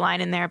did throw a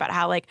line in there about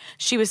how like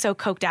she was so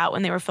coked out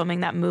when they were filming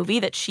that movie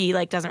that she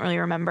like doesn't really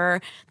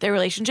remember their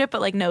relationship, but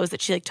like knows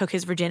that she like took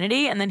his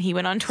virginity. And then he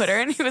went on Twitter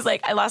and he was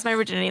like, I lost my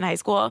virginity in high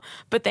school,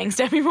 but thanks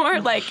Demi Moore.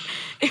 Like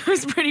it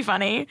was pretty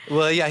funny.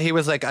 Well, yeah, he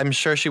was like, I'm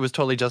sure she was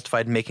totally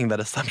justified making that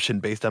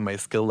assumption based on my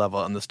skill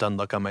level and the stunned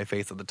look on my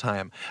face at the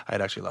time. I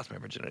had actually lost my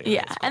virginity. in Yeah.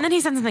 high school. And then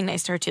he said something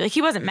nice to her too. Like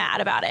he wasn't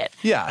mad about it.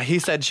 Yeah, he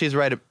said she's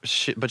right,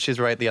 but she's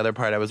right. The other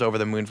part, I was over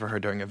the moon for her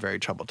during a very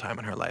troubled time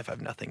in her life. I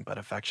have nothing but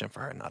affection for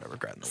her, not a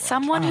regret in the world.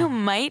 Someone who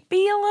might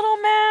be a little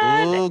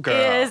mad Ooh, girl.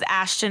 is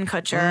Ashton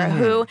Kutcher,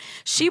 who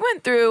she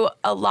went through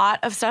a lot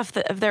of stuff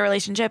of their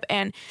relationship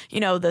and,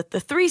 the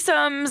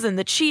threesomes and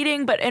the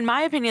cheating. But in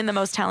my opinion, the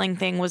most telling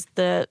thing was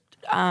the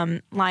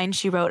line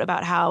she wrote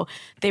about how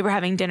they were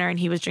having dinner and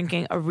he was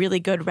drinking a really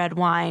good red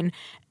wine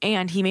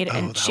and he made it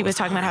and she was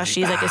talking about how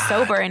she's like is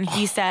sober and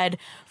he said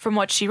from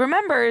what she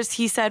remembers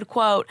he said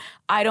quote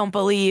I don't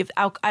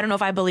know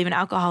if I believe in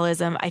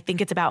alcoholism. I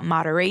think it's about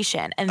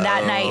moderation. And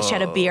that night she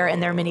had a beer in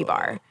their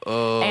minibar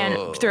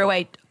and threw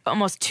away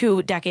almost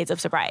 2 decades of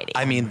sobriety.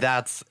 I mean,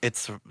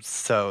 it's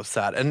so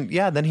sad. And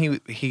yeah, then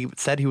he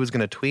said he was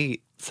going to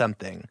tweet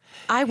something.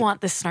 I want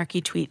this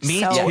snarky tweet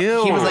Me so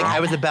too. He was like, bad. I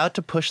was about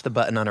to push the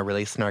button on a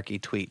really snarky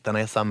tweet. Then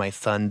I saw my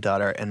son,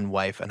 daughter, and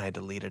wife, and I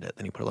deleted it.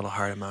 Then he put a little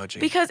heart emoji.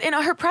 Because in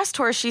her press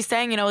tour, she's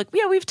saying,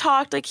 we've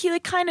talked. Like, he,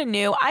 like, kind of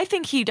knew. I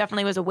think he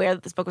definitely was aware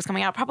that this book was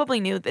coming out. Probably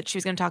knew that she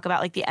was going to talk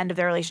about, like, the end of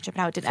their relationship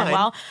and how it didn't end Fine.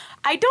 well.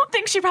 I don't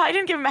think she probably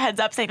didn't give him a heads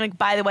up saying, like,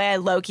 by the way, I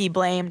low-key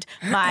blamed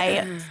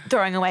my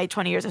throwing away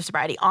 20 years of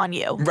sobriety on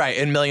you. Right,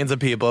 and millions of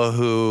people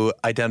who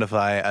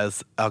identify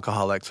as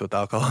alcoholics with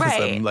alcoholism,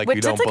 Right. like Which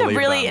you don't that's, like, believe a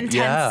really them. intense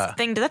Yeah.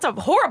 thing. That's a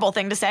horrible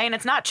thing to say, and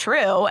it's not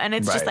true. And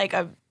it's just, Right.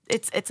 like,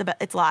 it's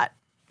a lot.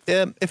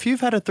 if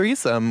you've had a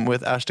threesome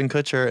with Ashton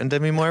Kutcher and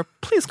Demi Moore,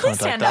 please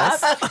contact Stand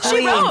us. up.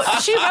 She wrote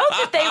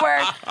that they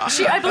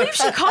were. I believe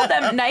she called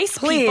them nice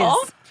people.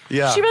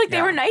 Yeah. She was like,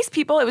 they were nice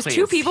people. It was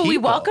two people we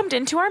People. welcomed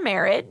into our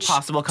marriage.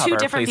 Possible cover, Two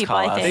different please people,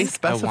 call I us. They think.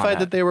 specified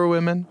that they were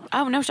women.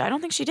 Oh, no, I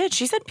don't think she did.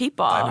 She said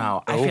people. I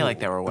know. I feel like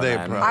they were They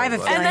women. probably I have a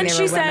were. feeling And then they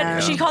she were said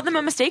women. she called them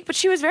a mistake, but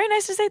she was very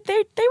nice to say they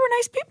were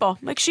nice people.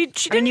 Like she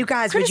didn't. I mean, you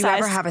guys, would you criticize.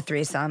 ever have a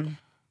threesome?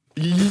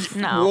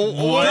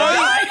 No.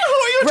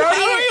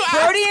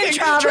 Brody and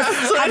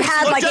Travis, I've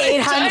had like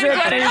 800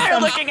 Everybody and I are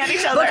threesomes. looking at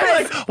each other.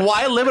 Because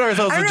Why limit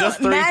ourselves I to don't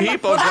just know, 3 men,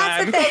 people, well,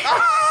 that's the Glenn?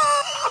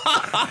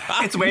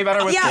 thing. It's way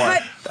better with Yeah,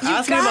 four. but you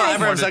Ask me if I'll guys,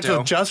 ever have sex Wanted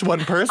with to. just one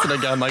person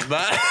again like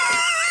that.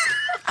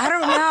 I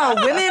don't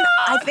know. Women,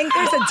 I think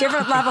there's a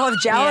different level of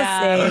jealousy.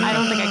 Yeah, I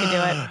don't think I could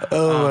do it.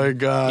 Oh my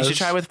god! You should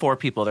try with 4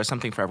 people. There's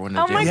something for everyone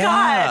to Oh do. my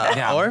God.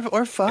 Yeah.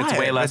 or 5. It's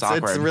way less It's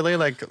awkward. really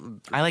like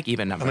I like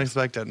even numbers.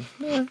 unexpected.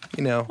 You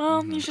know.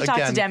 Well, you should talk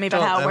to Again, Demi about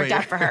don't how it limit worked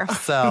out for her.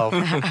 yourself.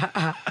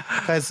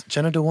 Guys,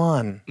 Jenna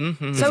Dewan.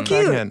 So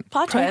cute. Pregnant.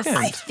 Plot twist.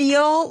 I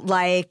feel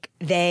like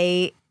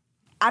they,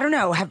 I don't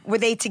know, were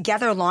they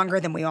together longer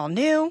than we all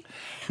knew?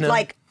 No.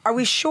 Like, are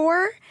we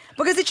sure?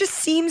 Because it just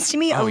seems to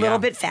me a Oh, little yeah.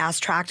 bit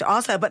fast tracked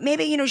also. But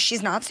maybe,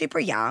 she's not super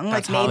young.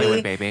 That's like maybe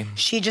Hollywood, baby.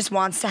 she just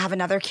wants to have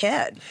another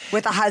kid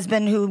with a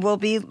husband who will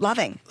be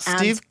loving. And-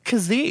 Steve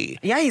Kazee.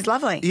 yeah, he's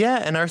lovely.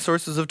 Yeah, and our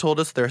sources have told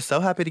us they're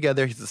so happy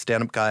together. He's a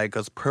stand-up guy,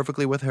 goes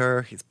perfectly with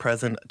her. He's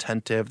present,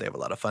 attentive. They have a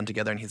lot of fun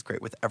together, and he's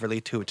great with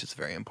Everly too, which is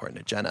very important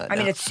to Jenna. I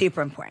mean, Now- it's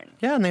super important.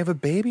 yeah, and they have a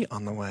baby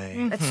on the way.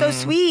 It's so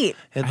sweet.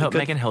 I hope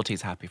Megan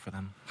Hilty's happy for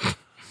them.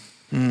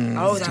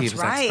 Oh, that's Steve's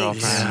right.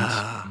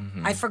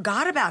 ex-girlfriend. I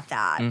forgot about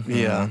that.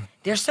 Yeah.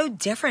 They're so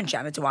different,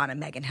 Jenna Dewan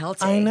and Megan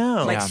Hilty. I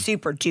know. Like Yeah.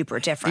 super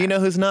duper different. You know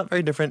who's not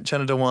very different?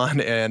 Jenna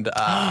Dewan and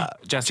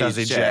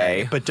Jessie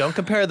J. But don't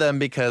compare them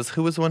because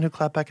who was the one who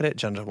clapped back at it?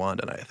 Jenna Dewan,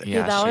 and I think.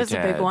 Yeah, that she was a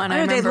big did. one. I I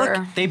know, they remember.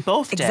 look They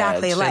both did.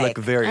 exactly They like. look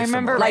very I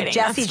remember similar. Like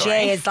writing that Jessie story.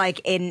 J is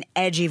like an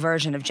edgy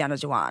version of Jenna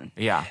Dewan.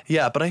 Yeah.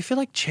 Yeah, but I feel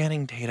like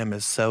Channing Tatum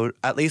is so,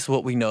 at least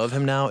what we know of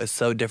him now, is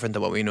so different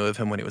than what we knew of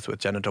him when he was with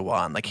Jenna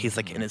Dewan. Like, he's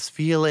like in his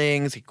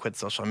feelings, he quit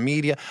social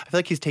media. I feel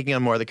like he's taking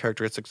on more of the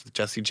characteristics of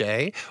Jessie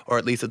J, or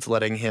at least it's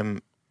letting him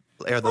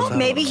air those out.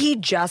 Maybe he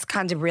just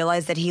kind of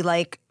realized that he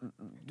like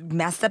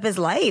messed up his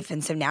life,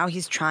 and so now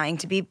he's trying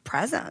to be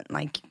present,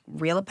 like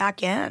reel it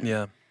back in.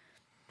 Yeah.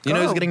 You know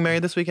who's Go. getting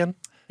married this weekend?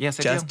 Yes,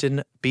 I do.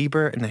 Justin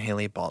Bieber and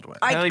Hailey Baldwin.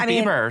 Hailey I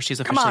mean, Bieber. She's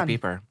come officially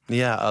on. Bieber.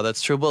 Yeah, oh,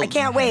 that's true. Well, I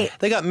can't wait.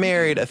 They got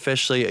married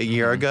officially a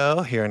year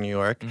ago here in New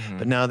York,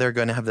 but now they're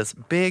going to have this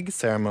big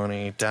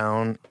ceremony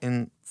down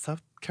in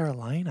South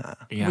Carolina.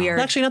 Yeah. Weird.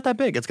 Actually, not that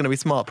big. It's going to be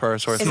small per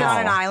source. Is it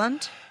on an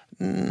island?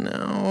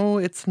 No,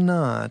 it's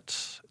not.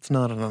 It's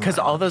not on an Because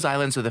island. all those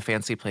islands are the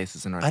fancy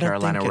places in North I don't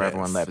Carolina think it where is.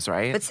 everyone lives,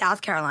 right? But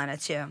South Carolina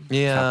too.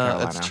 Yeah, Carolina.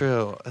 that's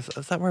true.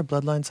 Is that where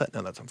Bloodline set?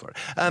 No, that's on Florida.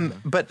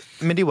 But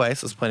Mindy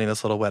Weiss is planning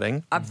this little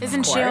wedding.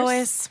 Isn't she course.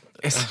 always?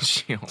 Isn't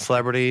she?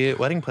 Celebrity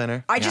wedding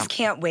planner. I just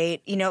can't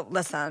wait.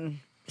 Listen,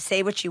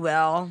 say what you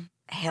will.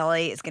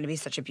 Haley is going to be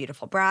such a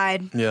beautiful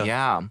bride. Yeah.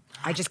 Yeah.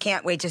 I just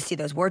can't wait to see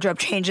those wardrobe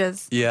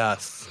changes.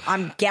 Yes.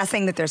 I'm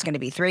guessing that there's going to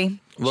be 3.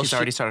 Well, She's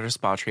already started her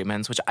spa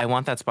treatments, which I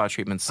want that spa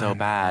treatment so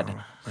bad.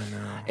 I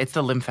know. It's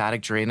the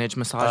lymphatic drainage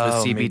massage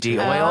Oh, with me CBD too.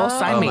 oil.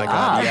 Sign Oh me my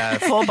God, up.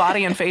 yes. Full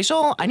body and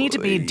facial. I need to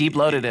be deep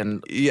loaded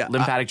in Yeah,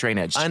 lymphatic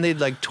drainage. I need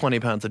like 20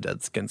 pounds of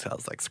dead skin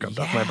cells like scrubbed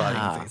off my body.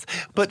 Yeah. Disease.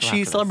 But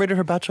she celebrated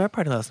her bachelorette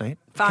party last night.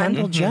 Fun.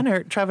 Kendall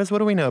Jenner. Travis, what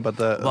do we know about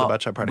the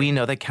bachelorette party? We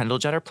know that Kendall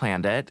Jenner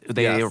planned it.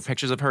 There Yes. were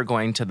pictures of her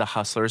going to the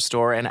Hustler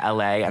store in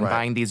LA and Right.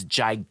 buying these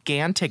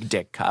gigantic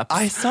dick cups.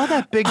 I saw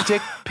that big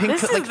dick pink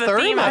This like is the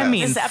thermos. theme. I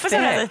mean, This episode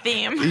has a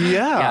theme. Yeah.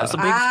 yeah, it's a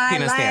big I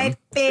penis like theme.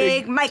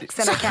 big mics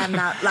and I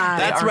cannot lie.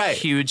 They That's are right.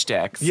 huge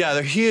dicks. Yeah,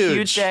 they're huge.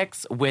 Huge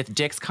dicks with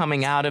dicks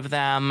coming out of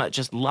them.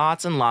 Just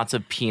lots and lots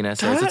of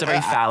penises. It's a very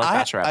phallic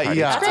bachelorette party.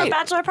 yeah. That's what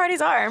bachelor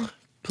parties are.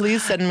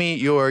 Please send me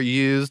your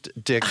used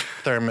dick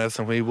thermos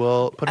and we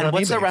will put it And on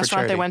what's eBay the for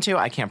restaurant they charity. went to?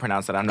 I can't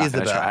pronounce it. I'm not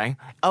going to Isabel. try.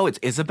 Oh, it's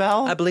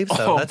Isabel? I believe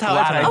so. Oh, That's how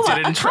glad I I pronounce it.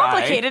 didn't A try.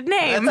 complicated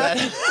name.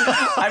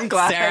 I'm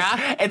glad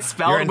Sarah, it's you're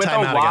spelled in with a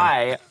timeout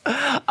Y.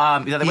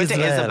 Yeah, they went to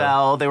Isabel.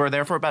 Isabel. They were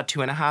there for about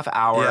 2.5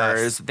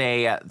 hours.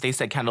 Yes. They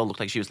said Kendall looked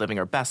like she was living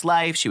her best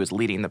life. She was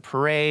leading the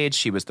parade.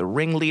 She was the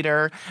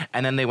ringleader.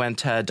 And then they went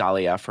to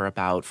Dahlia for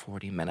about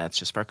 40 minutes,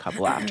 just for a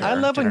couple after. I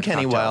love when dinner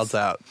Kenny cocktails. wilds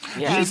out.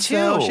 Yeah, she's me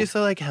too. she's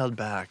so like held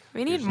back.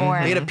 We need more.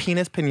 Made a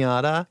penis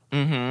pinata.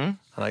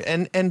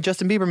 Mm-hmm. And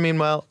Justin Bieber,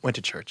 meanwhile, went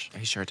to church.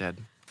 He sure did.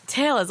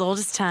 Tale as old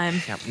as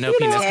time. Yep, no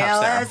penis Tale cups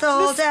there. as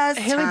old as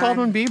Haley time.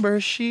 Baldwin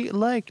Bieber, she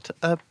liked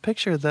a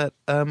picture that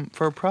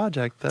for a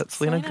project that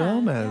Selena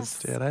Gomez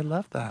did. I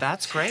love that.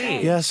 That's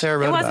great. Yeah, Sarah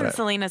wrote It about wasn't it.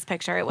 Selena's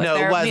picture. It was No, it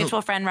their wasn't.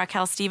 mutual friend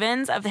Raquel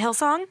Stevens of the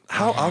Hillsong.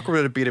 How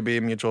awkward would it be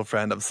a mutual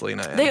friend of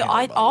Selena? And They Haley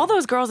all Baldwin?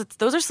 those girls.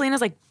 Those are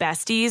Selena's like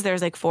besties.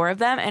 There's like 4 of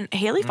them, and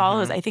Haley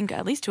follows I think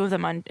at least 2 of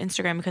them on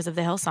Instagram because of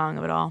the Hillsong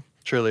of it all.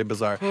 Truly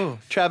bizarre.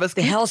 Travis,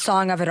 The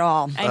Hillsong of it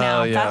all. I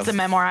know. Oh, yes. That's the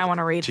memoir I want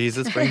to read.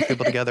 Jesus brings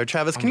people together.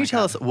 Travis, can you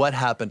tell us what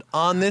happened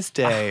on this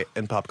day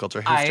in pop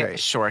culture history? I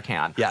sure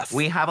can. Yes.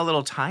 We have a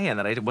little tie-in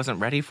that I wasn't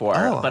ready for.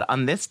 Oh. But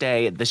on this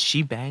day, the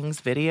She Bangs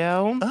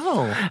video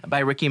by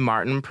Ricky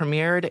Martin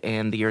premiered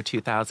in the year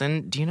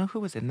 2000. Do you know who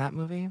was in that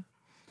movie?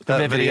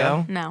 That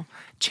video? No.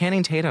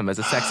 Channing Tatum is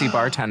a sexy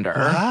bartender.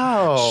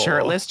 Wow.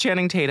 Shirtless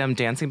Channing Tatum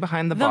dancing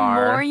behind the The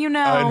bar. more you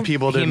know. And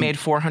people He didn't. made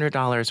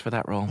 $400 for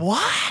that role.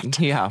 What?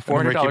 Yeah, And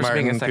 $400 Ricky for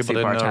being Martin, a sexy people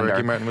didn't know bartender.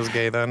 Ricky Martin was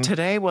gay then.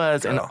 Today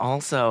was, and Oh.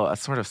 also a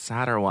sort of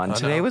sadder one.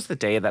 Today no. was the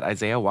day that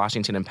Isaiah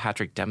Washington and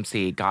Patrick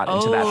Dempsey got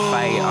into that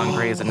fight on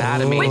Grey's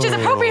Anatomy. Which is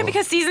appropriate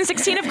because season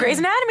 16 of Grey's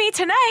Anatomy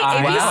tonight, I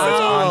ABC. know,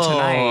 it's on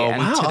tonight,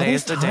 and wow, all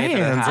today's these the day that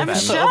it tie-ins. happened. I'm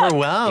so shocked.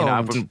 overwhelmed. You know,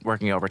 I've been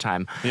working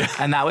overtime.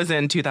 And that was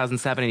in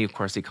 2007, and of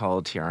course he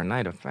called Tierra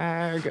Knight a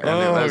fag, and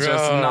it was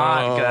just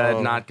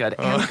not good.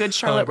 And Good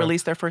Charlotte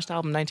released their first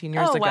album 19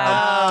 years Oh, ago.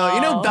 wow. Oh,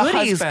 you know, The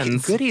Goodies.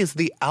 Husbands. Goodies,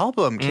 the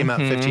album came out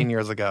 15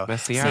 years ago.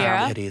 With Sierra.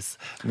 Sierra? Goodies.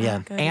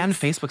 Yeah. And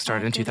Facebook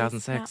started in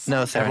 2006.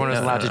 No, Sarah. Everyone was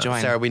no, allowed no, to no.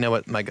 join. Sarah, we know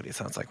what My Goodies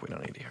sounds like. We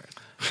don't need to hear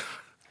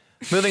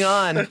it. Moving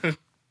on.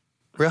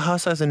 Real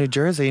Housewives of New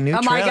Jersey, new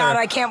Oh my trailer. God,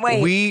 I can't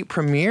wait. We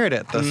premiered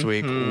it this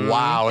week.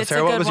 Wow. It's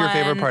Sarah, a what good was your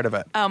favorite one. part of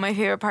it? Oh, my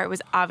favorite part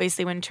was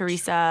obviously when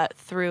Teresa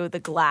threw the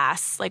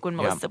glass, like when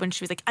Melissa, when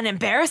she was like, an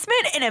embarrassment,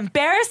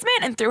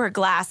 and threw her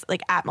glass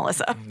like at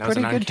Melissa. That was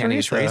an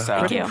uncanny Teresa.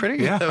 Pretty, you. pretty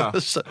good. That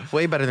was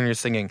way better than your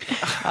singing.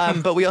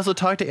 But we also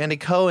talked to Andy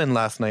Cohen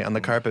last night on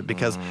the carpet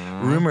because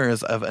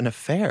rumors of an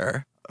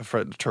affair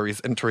for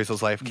Teresa in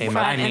Teresa's life came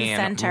Front out. I mean,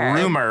 and center.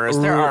 rumors.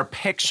 There are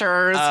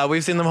pictures.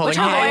 We've seen them holding Which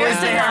her lawyers hands.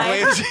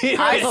 denied. We've seen-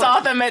 I saw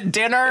them at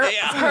dinner.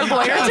 Her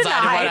lawyer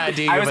denied.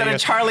 I was at a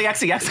Charlie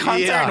XCX concert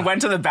Yeah. and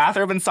went to the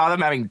bathroom and saw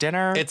them having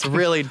dinner. It's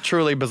really,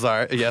 truly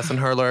bizarre. Yes, and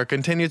her lawyer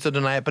continues to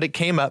deny it, but it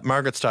came up.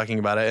 Margaret's talking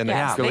about it, and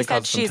Yeah, it really they said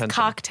caused some she's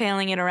tension.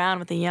 cocktailing it around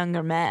with a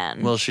younger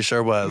man. Well, she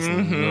sure was.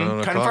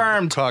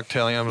 Confirmed.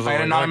 Cocktailing. I was By an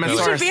like, anonymous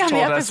cocktail. should source be on the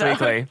told Us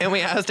episode. Weekly. And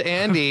we asked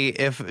Andy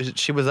if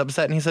she was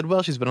upset, and he said,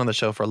 well, she's been on the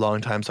show for a long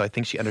time, so I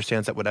think she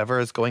understands that whatever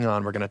is going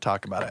on, we're going to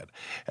talk about it.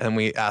 And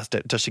we asked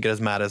it, does she get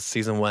as mad as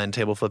season 1,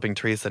 table flipping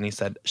Teresa? And he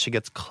said, she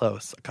gets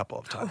close a couple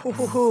of times.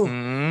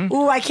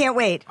 Ooh, I can't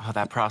wait. Oh,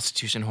 that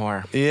prostitution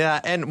whore. Yeah,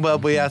 and well,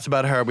 we asked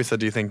about her. We said,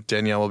 do you think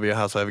Danielle will be a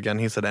housewife again?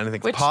 He said,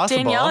 anything's Which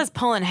possible. Danielle is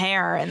pulling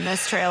hair in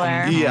this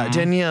trailer. Yeah,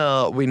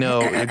 Danielle, we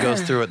know it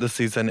goes through it this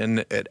season, and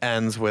it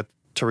ends with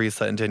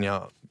Teresa and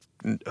Danielle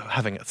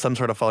having some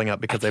sort of falling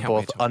out because they can't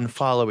wait both to watch.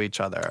 unfollow each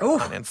other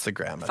on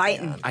Instagram. at the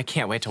Fighting. end. I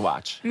can't wait to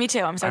watch. Me too.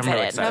 I'm so I'm excited.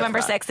 really excited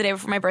November for that. 6th, the day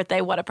before my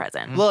birthday. What a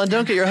present. Well, and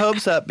don't get your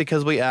hopes up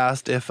because we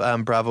asked if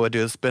Bravo would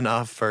do a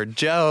spin-off for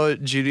Joe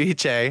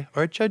Giudice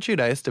or Joe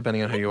Giudice,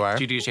 depending on who you are.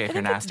 GDJ if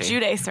you're nasty.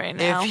 Judice right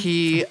now. If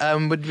he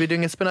would be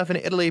doing a spin-off in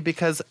Italy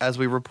because, as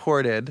we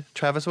reported,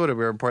 Travis, what did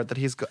we report? That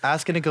he's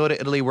asking to go to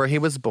Italy where he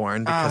was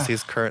born because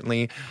he's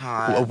currently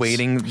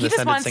awaiting the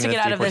just wants sentencing to and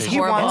get out of this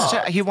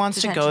deportation. He wants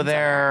to detention go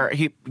there.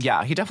 He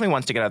definitely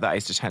wants to get out of the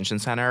ICE detention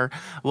center.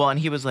 Well, and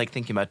he was like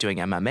thinking about doing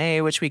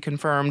MMA, which we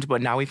confirmed,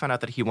 but now we found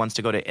out that he wants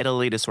to go to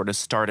Italy to sort of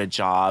start a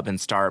job and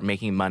start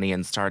making money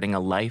and starting a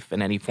life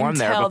in any form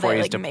there Until before they,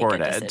 he's like, make a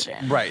deported.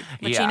 decision. Right.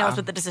 Which he knows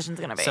what the decision's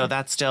going to be. So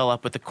that's still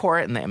up with the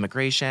court and the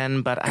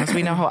immigration. But as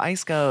we know how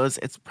ICE goes,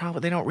 it's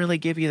probably they don't really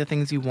give you the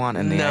things you want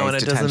in the No, ICE and it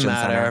detention doesn't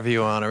matter center. if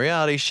you on a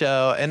reality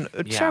show. And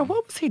Yeah. Sarah,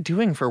 what was he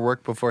doing for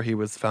work before he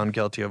was found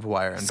guilty of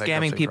wire and Scamming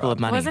bankruptcy people fraud? of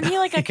money. Wasn't he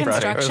like a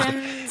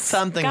construction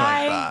Something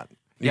guy? like that.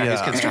 Yeah,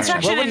 he's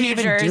construction. What would in he New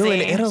even do in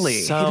Jersey. Italy?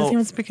 So- he doesn't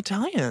even speak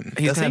Italian.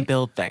 He's does going he? to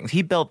build things.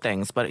 He built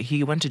things, but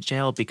he went to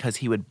jail because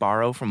he would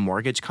borrow from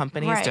mortgage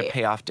companies to Right.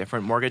 pay off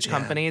different mortgage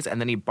companies,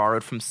 and then he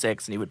borrowed from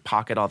 6, and he would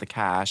pocket all the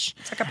cash.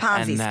 It's like a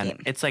Ponzi and then,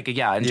 scheme. It's like,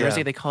 in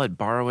Jersey they call it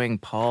borrowing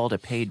Paul to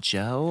pay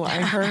Joe, I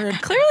heard.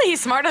 Clearly,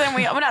 he's smarter than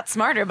we. Well, not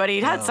smarter, but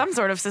he had some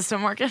sort of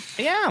system working.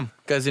 Yeah.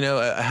 Guys, you know,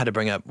 I had to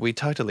bring up, we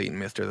talked to Leighton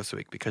Mister this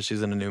week because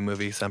she's in a new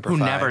movie, Semper Who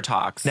Fi. never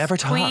talks. Never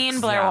talks. Queen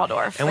Blair Yeah.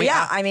 Waldorf. And we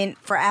Yeah, I mean,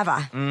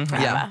 forever.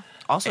 Yeah.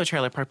 Also,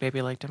 Trailer Park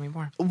Baby like Demi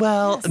Moore.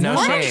 Well, No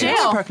not shade. Trailer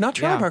Jail. Park, not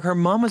Trailer Yeah. Park. Her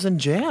mom was in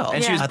jail.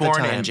 And she was at the born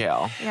time. in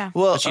jail. Yeah.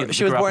 Well, But she was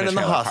grew up born in a in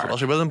the trailer hospital. park.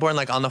 She wasn't born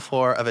like on the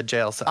floor of a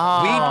jail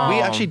cell. We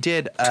actually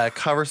did a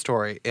cover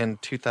story in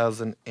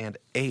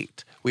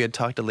 2008. We had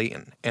talked to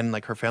Leighton and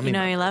like her family. You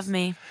know you members. love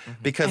me.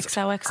 Because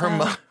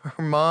XOXO.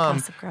 her mom,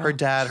 Gossip Girl. her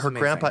dad, her amazing.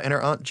 grandpa, and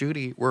her aunt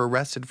Judy were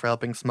arrested for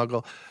helping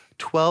smuggle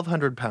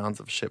 1,200 pounds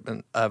of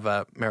shipment of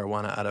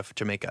marijuana out of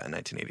Jamaica in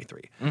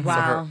 1983.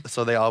 Wow.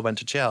 So they all went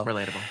to jail.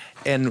 Relatable.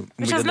 And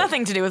Which we has did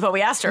nothing to do with what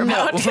we asked her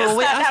about. well, Just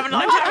we that asked- happened a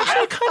long no, time actually,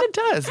 ago. it kind of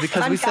does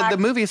because Fun we said the fact.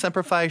 movie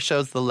Semper Fi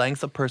shows the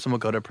lengths a person will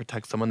go to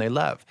protect someone they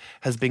love.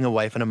 Has being a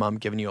wife and a mom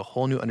given you a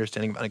whole new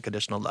understanding of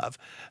unconditional love?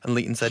 And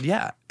Leighton said,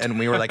 yeah. And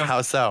we were like,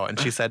 how so? And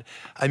she said,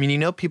 I mean, you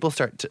know, people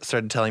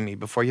started telling me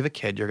before you have a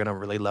kid, you're going to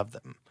really love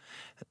them.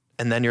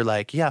 And then you're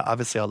like, yeah,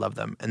 obviously I'll love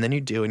them. And then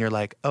you do, and you're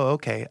like, oh,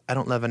 okay, I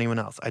don't love anyone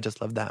else. I just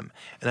love them.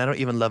 And I don't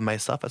even love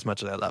myself as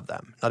much as I love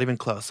them. Not even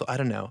close. So I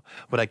don't know.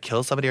 Would I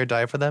kill somebody or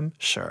die for them?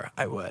 Sure,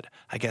 I would.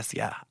 I guess,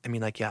 yeah. I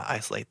mean, like, yeah,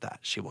 isolate that.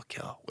 She will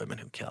kill women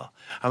who kill.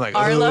 I'm like,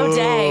 Arlo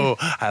Day.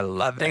 I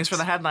love it. Thanks for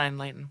the headline,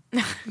 Leighton.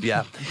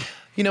 Yeah.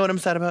 You know what I'm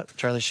sad about?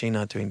 Charlie Sheen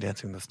not doing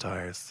Dancing with the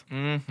Stars.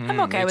 I'm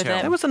okay with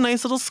it. That was a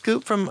nice little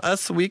scoop from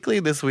Us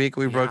Weekly this week.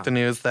 We broke the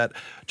news that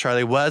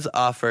Charlie was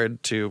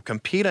offered to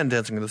compete on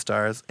Dancing with the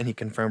Stars, and he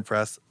confirmed for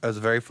us. I was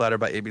very flattered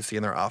by ABC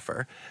and their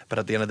offer. But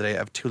at the end of the day, I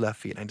have 2 left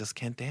feet, and I just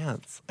can't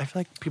dance. I feel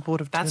like people would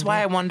have That's tuned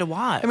why I in. wanted to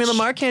watch. I mean,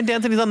 Lamar can't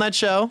dance, and he's on that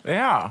show.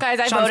 Yeah. Guys,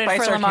 I Sean voted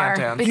Spicer for Lamar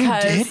can't dance.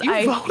 because You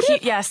did? You voted?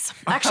 yes.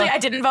 Actually, I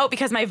didn't vote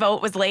because my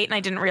vote was late and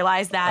I didn't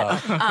realize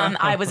that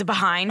I was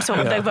behind.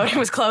 So the voting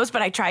was closed,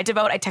 but I tried to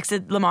vote. I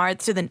texted Lamar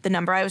to the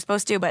number I was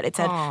supposed to, but it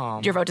said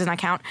your vote does not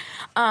count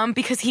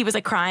because he was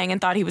like crying and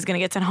thought he was going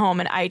to get sent home.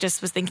 And I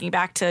just was thinking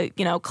back to,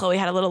 Chloe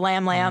had a little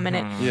lamb and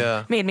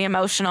it made me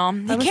emotional.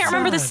 He was can't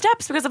remember the sad.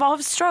 steps because of all of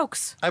his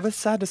strokes. I was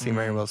sad to see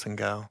Mary Wilson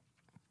go.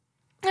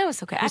 That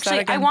was okay. that Actually,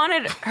 I again?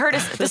 wanted her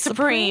to the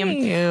Supreme.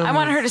 I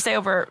wanted her to stay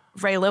over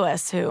Ray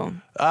Lewis, who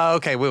Oh,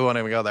 okay, we won't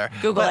even go there.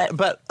 Google it.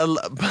 But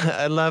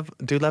I love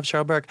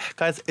Cheryl Burke.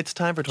 Guys, it's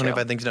time for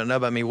 25 Things You Don't Know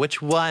About Me.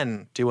 Which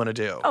one do you want to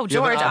do? Oh,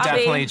 You have an George, option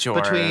Definitely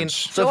George. between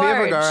Sofia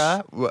George.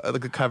 Vergara,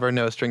 the cover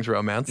No Strings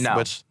Romance, No.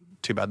 which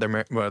too bad they're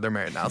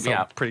married now, so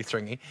Yeah. pretty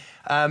stringy.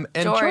 And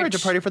George. George, A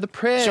Party for the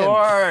Prince.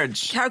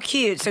 George. How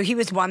cute. So he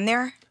was 1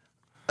 there?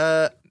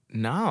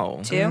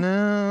 No. 2?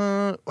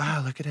 No,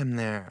 wow, look at him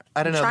there.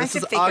 I don't know. trying This to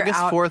is figure August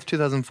out- 4th,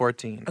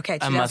 2014. Okay,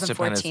 That must have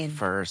been 2014. his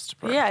first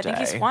birthday. I think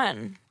he's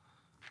won.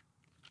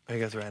 Are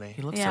you guys ready?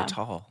 He looks Yeah. so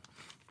tall.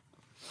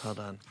 Hold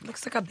on.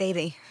 Looks like a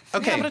baby.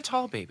 Okay. Yeah, but a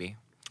tall baby.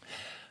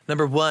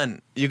 Number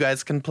 1, you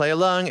guys can play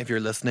along if you're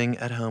listening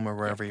at home or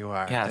wherever you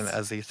are. Yes. And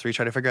as these 3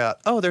 try to figure out,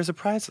 oh, there's a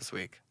prize this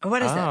week.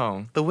 What is it?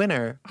 Oh. The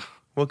winner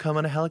will come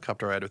on a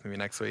helicopter ride with me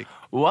next week.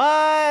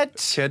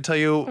 What? Can't tell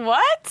you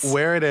What?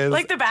 where it is.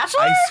 Like The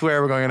Bachelor? I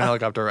swear we're going on a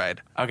helicopter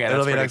ride. Okay, It'll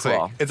that's be pretty next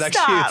cool. week. It's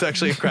Stop.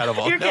 actually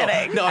incredible. You're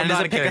kidding. No, I'm And does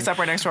not it pick kidding. us up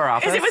right next to our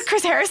office? Is it with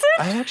Chris Harrison?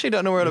 I actually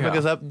don't know where it'll pick Yeah.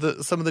 us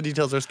up. Some of the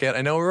details are scant.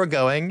 I know where we're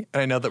going,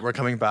 and I know that we're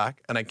coming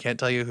back, and I can't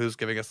tell you who's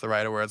giving us the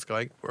ride or where it's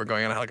going. We're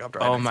going on a helicopter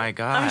ride. Oh next my week.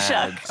 God. I'm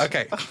shook.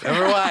 Okay,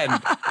 number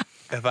 1.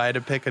 If I had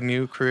to pick a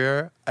new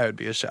career, I would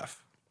be a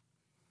chef.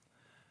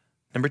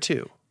 Number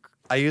 2,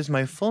 I use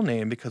my full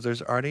name because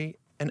there's already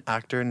an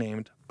actor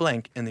named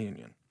blank in the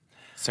union.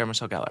 Sarah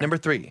Michelle Gellar. Number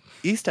 3,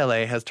 East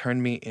LA has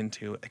turned me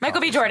into a Michael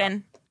B. college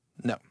Jordan.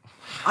 star. No.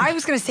 I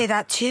was going to say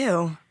that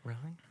too. Really?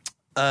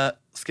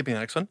 Skipping the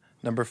next one.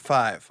 Number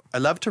 5, I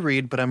love to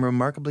read, but I'm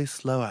remarkably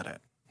slow at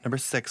it. Number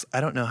 6, I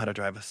don't know how to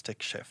drive a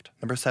stick shift.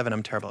 Number 7,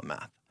 I'm terrible at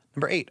math.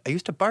 Number 8, I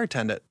used to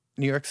bartend at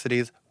New York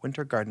City's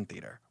Winter Garden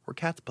Theater, where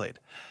Cats played.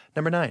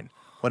 Number 9,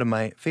 one of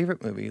my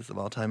favorite movies of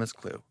all time is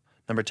Clue.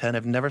 Number 10,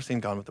 I've never seen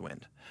Gone with the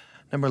Wind.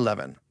 Number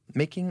 11,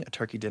 making a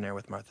turkey dinner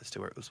with Martha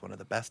Stewart was one of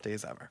the best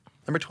days ever.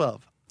 Number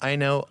 12, I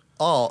know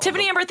all... of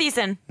Tiffany the- Amber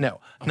Thiessen. No.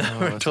 Number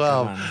that's a good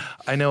 12, one.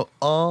 I know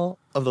all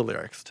of the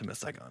lyrics to Miss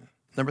Saigon.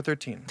 Number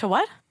 13, To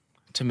what?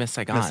 To Miss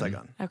Saigon. Miss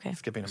Saigon. Okay.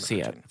 Skipping number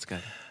See 13. it. It's good.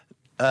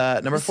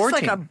 Number This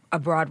 14. is like a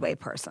Broadway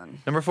person.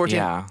 Number 14.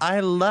 Yeah. I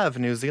love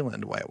New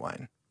Zealand white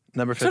wine.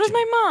 Number 15. So does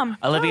my mom.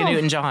 Olivia Oh.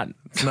 Newton-John.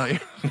 It's not your.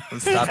 Stop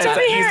East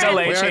that.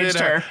 LA We already changed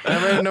know.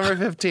 her. Number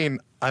 15.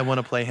 I want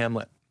to play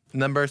Hamlet.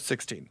 Number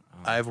 16.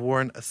 I've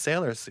worn a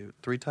sailor suit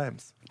 3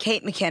 times.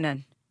 Kate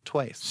McKinnon.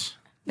 Twice.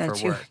 No, for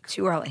too work.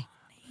 too early.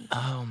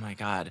 Oh my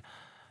God.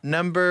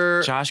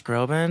 Number Josh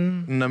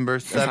Groban. number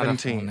That's not a full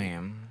 17.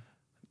 name.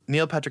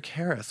 Neil Patrick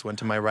Harris went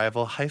to my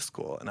rival high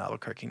school in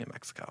Albuquerque, New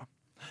Mexico.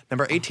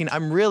 Number 18.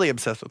 I'm really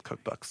obsessed with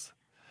cookbooks.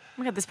 Oh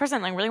my God, this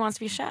person like really wants to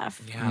be a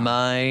chef. Yeah.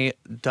 My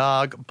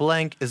dog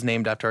Blank is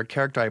named after a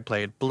character I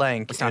played,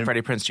 Blank, It's not in-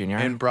 Freddie Prinze Jr.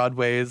 in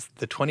Broadway's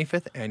The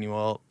 25th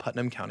Annual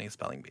Putnam County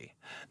Spelling Bee.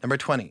 Number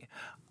 20.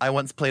 I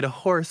once played a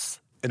horse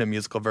in a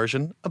musical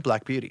version of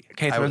Black Beauty.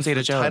 Catherine I was the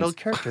Zeta-Jones. title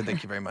character.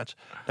 Thank you very much.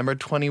 Number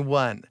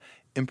 21.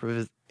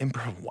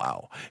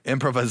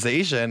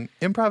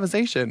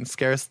 Improvisation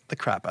scares the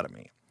crap out of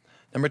me.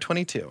 Number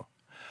 22.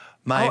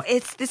 My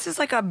This is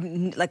like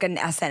an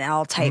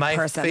SNL type My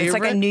person. It's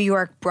like a favorite- New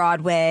York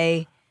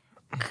Broadway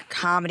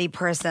comedy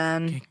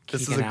person.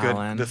 This is Keegan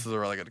Allen. This is a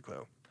really good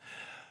clue.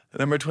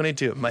 Number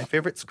 22. My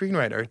favorite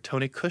screenwriter,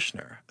 Tony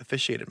Kushner,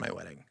 officiated my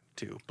wedding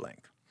to blank.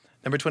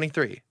 Number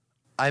 23.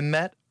 I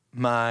met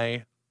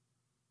my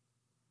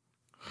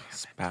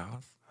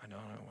Spouse. I don't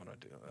want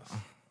to do this.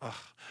 Ugh.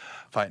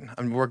 Fine.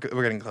 We're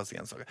getting close to the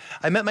end. So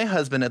I met my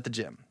husband at the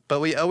gym, but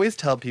we always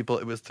tell people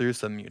it was through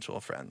some mutual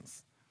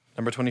friends.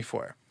 Number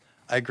 24.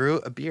 I grew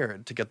a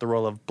beard to get the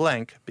role of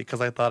blank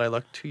because I thought I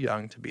looked too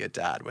young to be a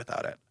dad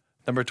without it.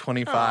 Number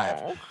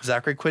 25.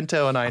 Zachary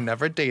Quinto and I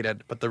never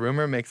dated, but the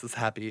rumor makes us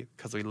happy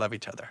because we love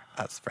each other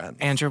as friends.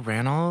 Andrew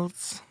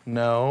Reynolds.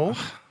 No.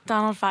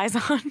 Donald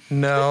Faison.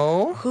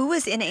 No. Who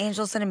was in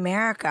Angels in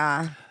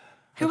America?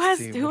 Who Let's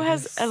has see, who what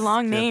has did I a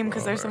long skip name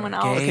because there's over? someone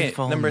else? Okay,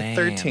 Full number name.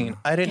 13.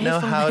 I didn't know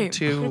Full how name. What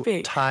to would it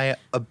be? tie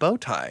a bow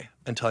tie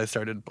until I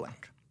started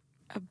blank.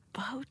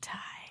 Bow tie.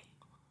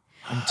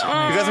 You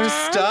guys are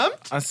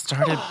stumped? I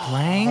started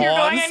playing. You're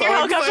going I'm on so your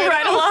helicopter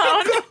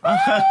excited.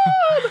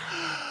 ride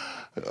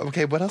alone.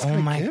 Okay, what else Oh can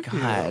I my give you?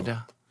 God.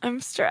 I'm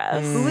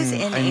stressed. Who is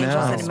in I Angels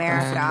know. in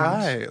America?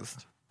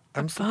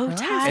 I'm surprised.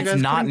 tie? You It's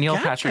guys not couldn't Neil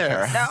get Patrick this.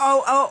 Harris.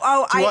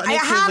 Oh, Do you I want any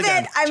clues have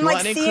again? it. I'm Do you like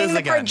want any seeing clues the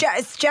again?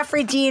 it's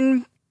Jeffrey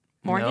Dean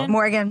Morgan?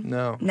 Morgan.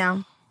 No.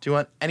 No. Do you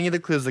want any of the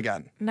clues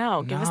again?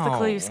 No, give us the clue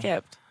No. you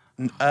skipped.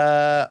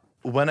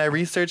 When I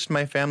researched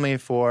my family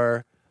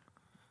for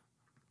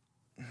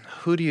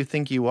Who Do You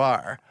Think You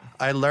Are,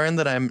 I learned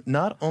that I'm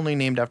not only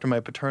named after my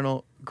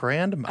paternal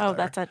grandmother. Oh,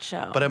 that's that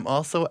show. But I'm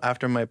also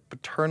after my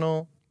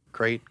paternal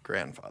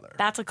great-grandfather.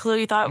 That's a clue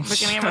you thought was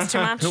going to give us too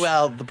much?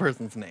 Well, the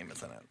person's name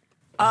is in it.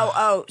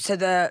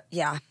 So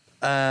yeah.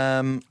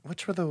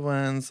 Which were the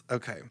ones?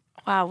 Okay.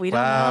 Wow, we don't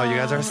Wow, know. you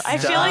guys are I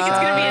feel like it's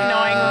going to be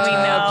annoying when we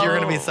know. You're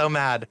going to be so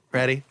mad.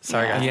 Ready?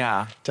 Sorry, guys.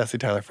 Yeah. Jesse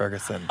Tyler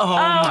Ferguson. Oh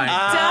my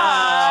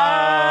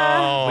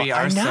Duh. We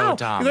are I know. so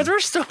dumb. You guys were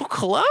so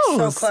close.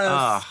 So close.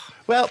 Ugh.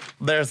 Well,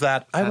 there's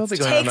that. I will be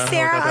going Take on a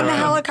Sarah on the ride.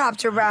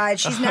 helicopter ride.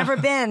 She's never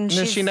been.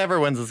 No, she never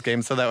wins this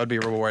game, so that would be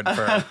a reward for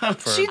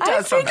She I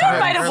does think I sometimes.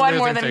 might have Her won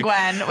more losing than streak.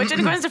 Gwen, which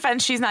in Gwen's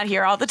defense, she's not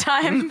here all the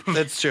time.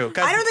 That's true.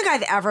 Guys, I don't think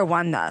I've ever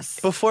won this.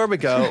 before we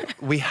go,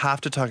 we have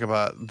to talk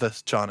about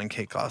this John and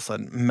Kate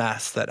Gosselin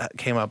mess that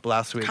came up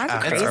last week. Kind of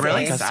after. crazy. It's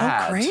really It's so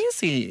sad.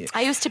 crazy.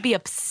 I used to be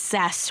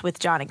obsessed with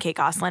John and Kate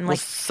Gosselin. Well, Like,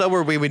 so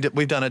were we.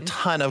 We've done a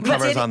ton of We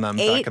covers did on them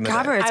 8 back in the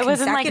covers day. I was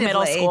in, like,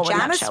 middle consecutively. school when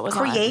that Janice show was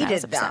on, and I was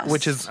created obsessed. this.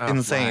 Which is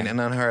insane and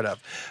unheard of.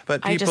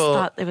 But I just people,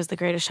 thought it was the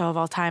greatest show of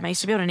all time. I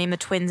used to be able to name the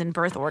twins in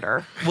birth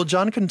order well,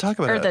 John couldn't talk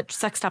about or it the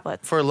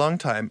sextuplets. for a long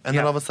time. And then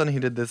Yeah. all of a sudden he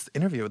did this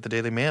interview with the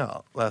Daily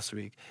Mail last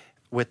week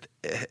with,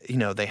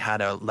 they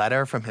had a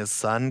letter from his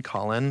son,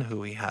 Colin,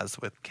 who he has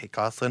with Kate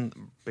Gosselin.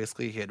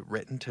 Basically, he had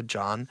written to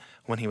John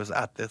when he was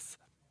at this,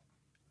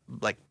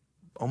 like,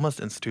 almost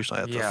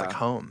institutionalized, this, Yeah. like,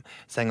 home,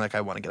 saying, like,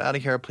 I want to get out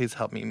of here. Please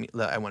help me.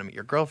 I want to meet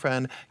your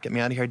girlfriend. Get me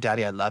out of here.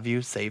 Daddy, I love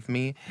you. Save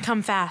me.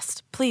 Come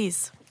fast,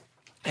 please.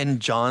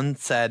 And John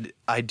said,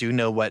 I do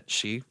know what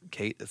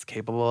Kate, is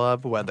capable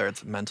of, whether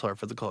it's mental or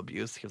physical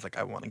abuse. He was like,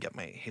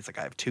 he's like,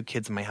 I have 2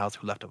 kids in my house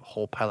who left a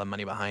whole pile of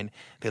money behind.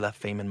 They left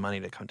fame and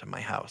money to come to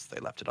my house. They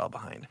left it all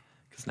behind.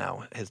 Because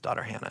now his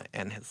daughter Hannah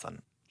and his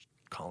son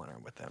Colin are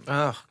with him.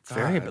 Oh, It's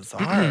very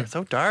bizarre,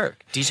 so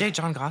dark. DJ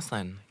John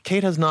Gosselin.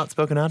 Kate has not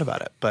spoken out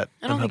about it, but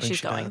I don't I'm think hoping she's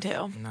she going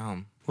does. to.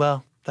 No.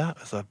 Well, that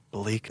was a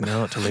bleak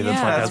note to leave this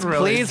Yeah, podcast. that's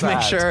really Please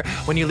make sad. sure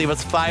when you leave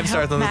us 5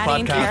 stars on this Maddie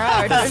and Kara podcast,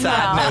 are the doing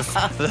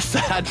well.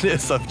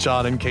 sadness of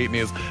John and Kate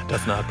news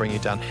does not bring you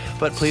down.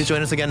 But please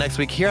join us again next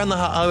week here on the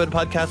Hot Hollywood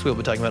Podcast. We'll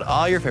be talking about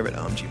all your favorite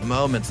OMG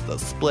moments,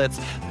 those splits,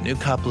 the new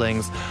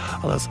couplings,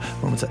 all those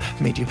moments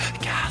that made you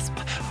gasp.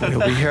 We'll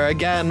be here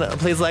again.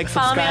 Please like,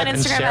 Follow me subscribe, on and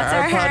Instagram share at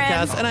our Sarah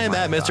Heron. podcast. And I'm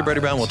at Mr. Brody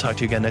Brown. We'll talk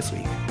to you again next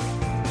week.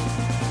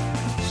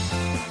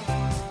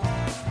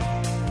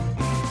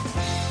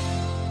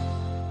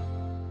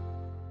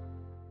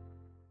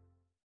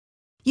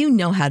 You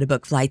know how to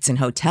book flights and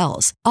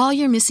hotels. All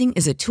you're missing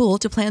is a tool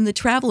to plan the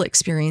travel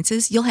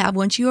experiences you'll have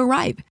once you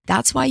arrive.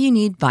 That's why you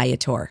need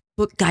Viator.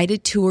 Book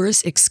guided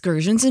tours,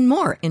 excursions, and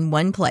more in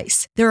one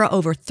place. There are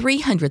over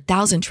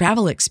 300,000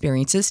 travel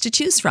experiences to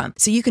choose from,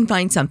 so you can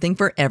find something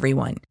for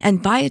everyone.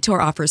 And Viator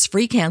offers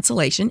free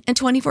cancellation and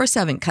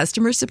 24/7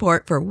 customer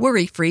support for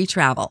worry-free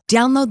travel.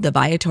 Download the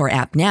Viator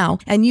app now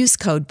and use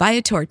code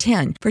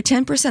Viator10 for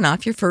 10%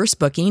 off your first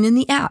booking in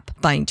the app.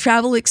 Find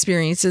travel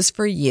experiences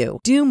for you.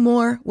 Do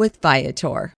more with Viator.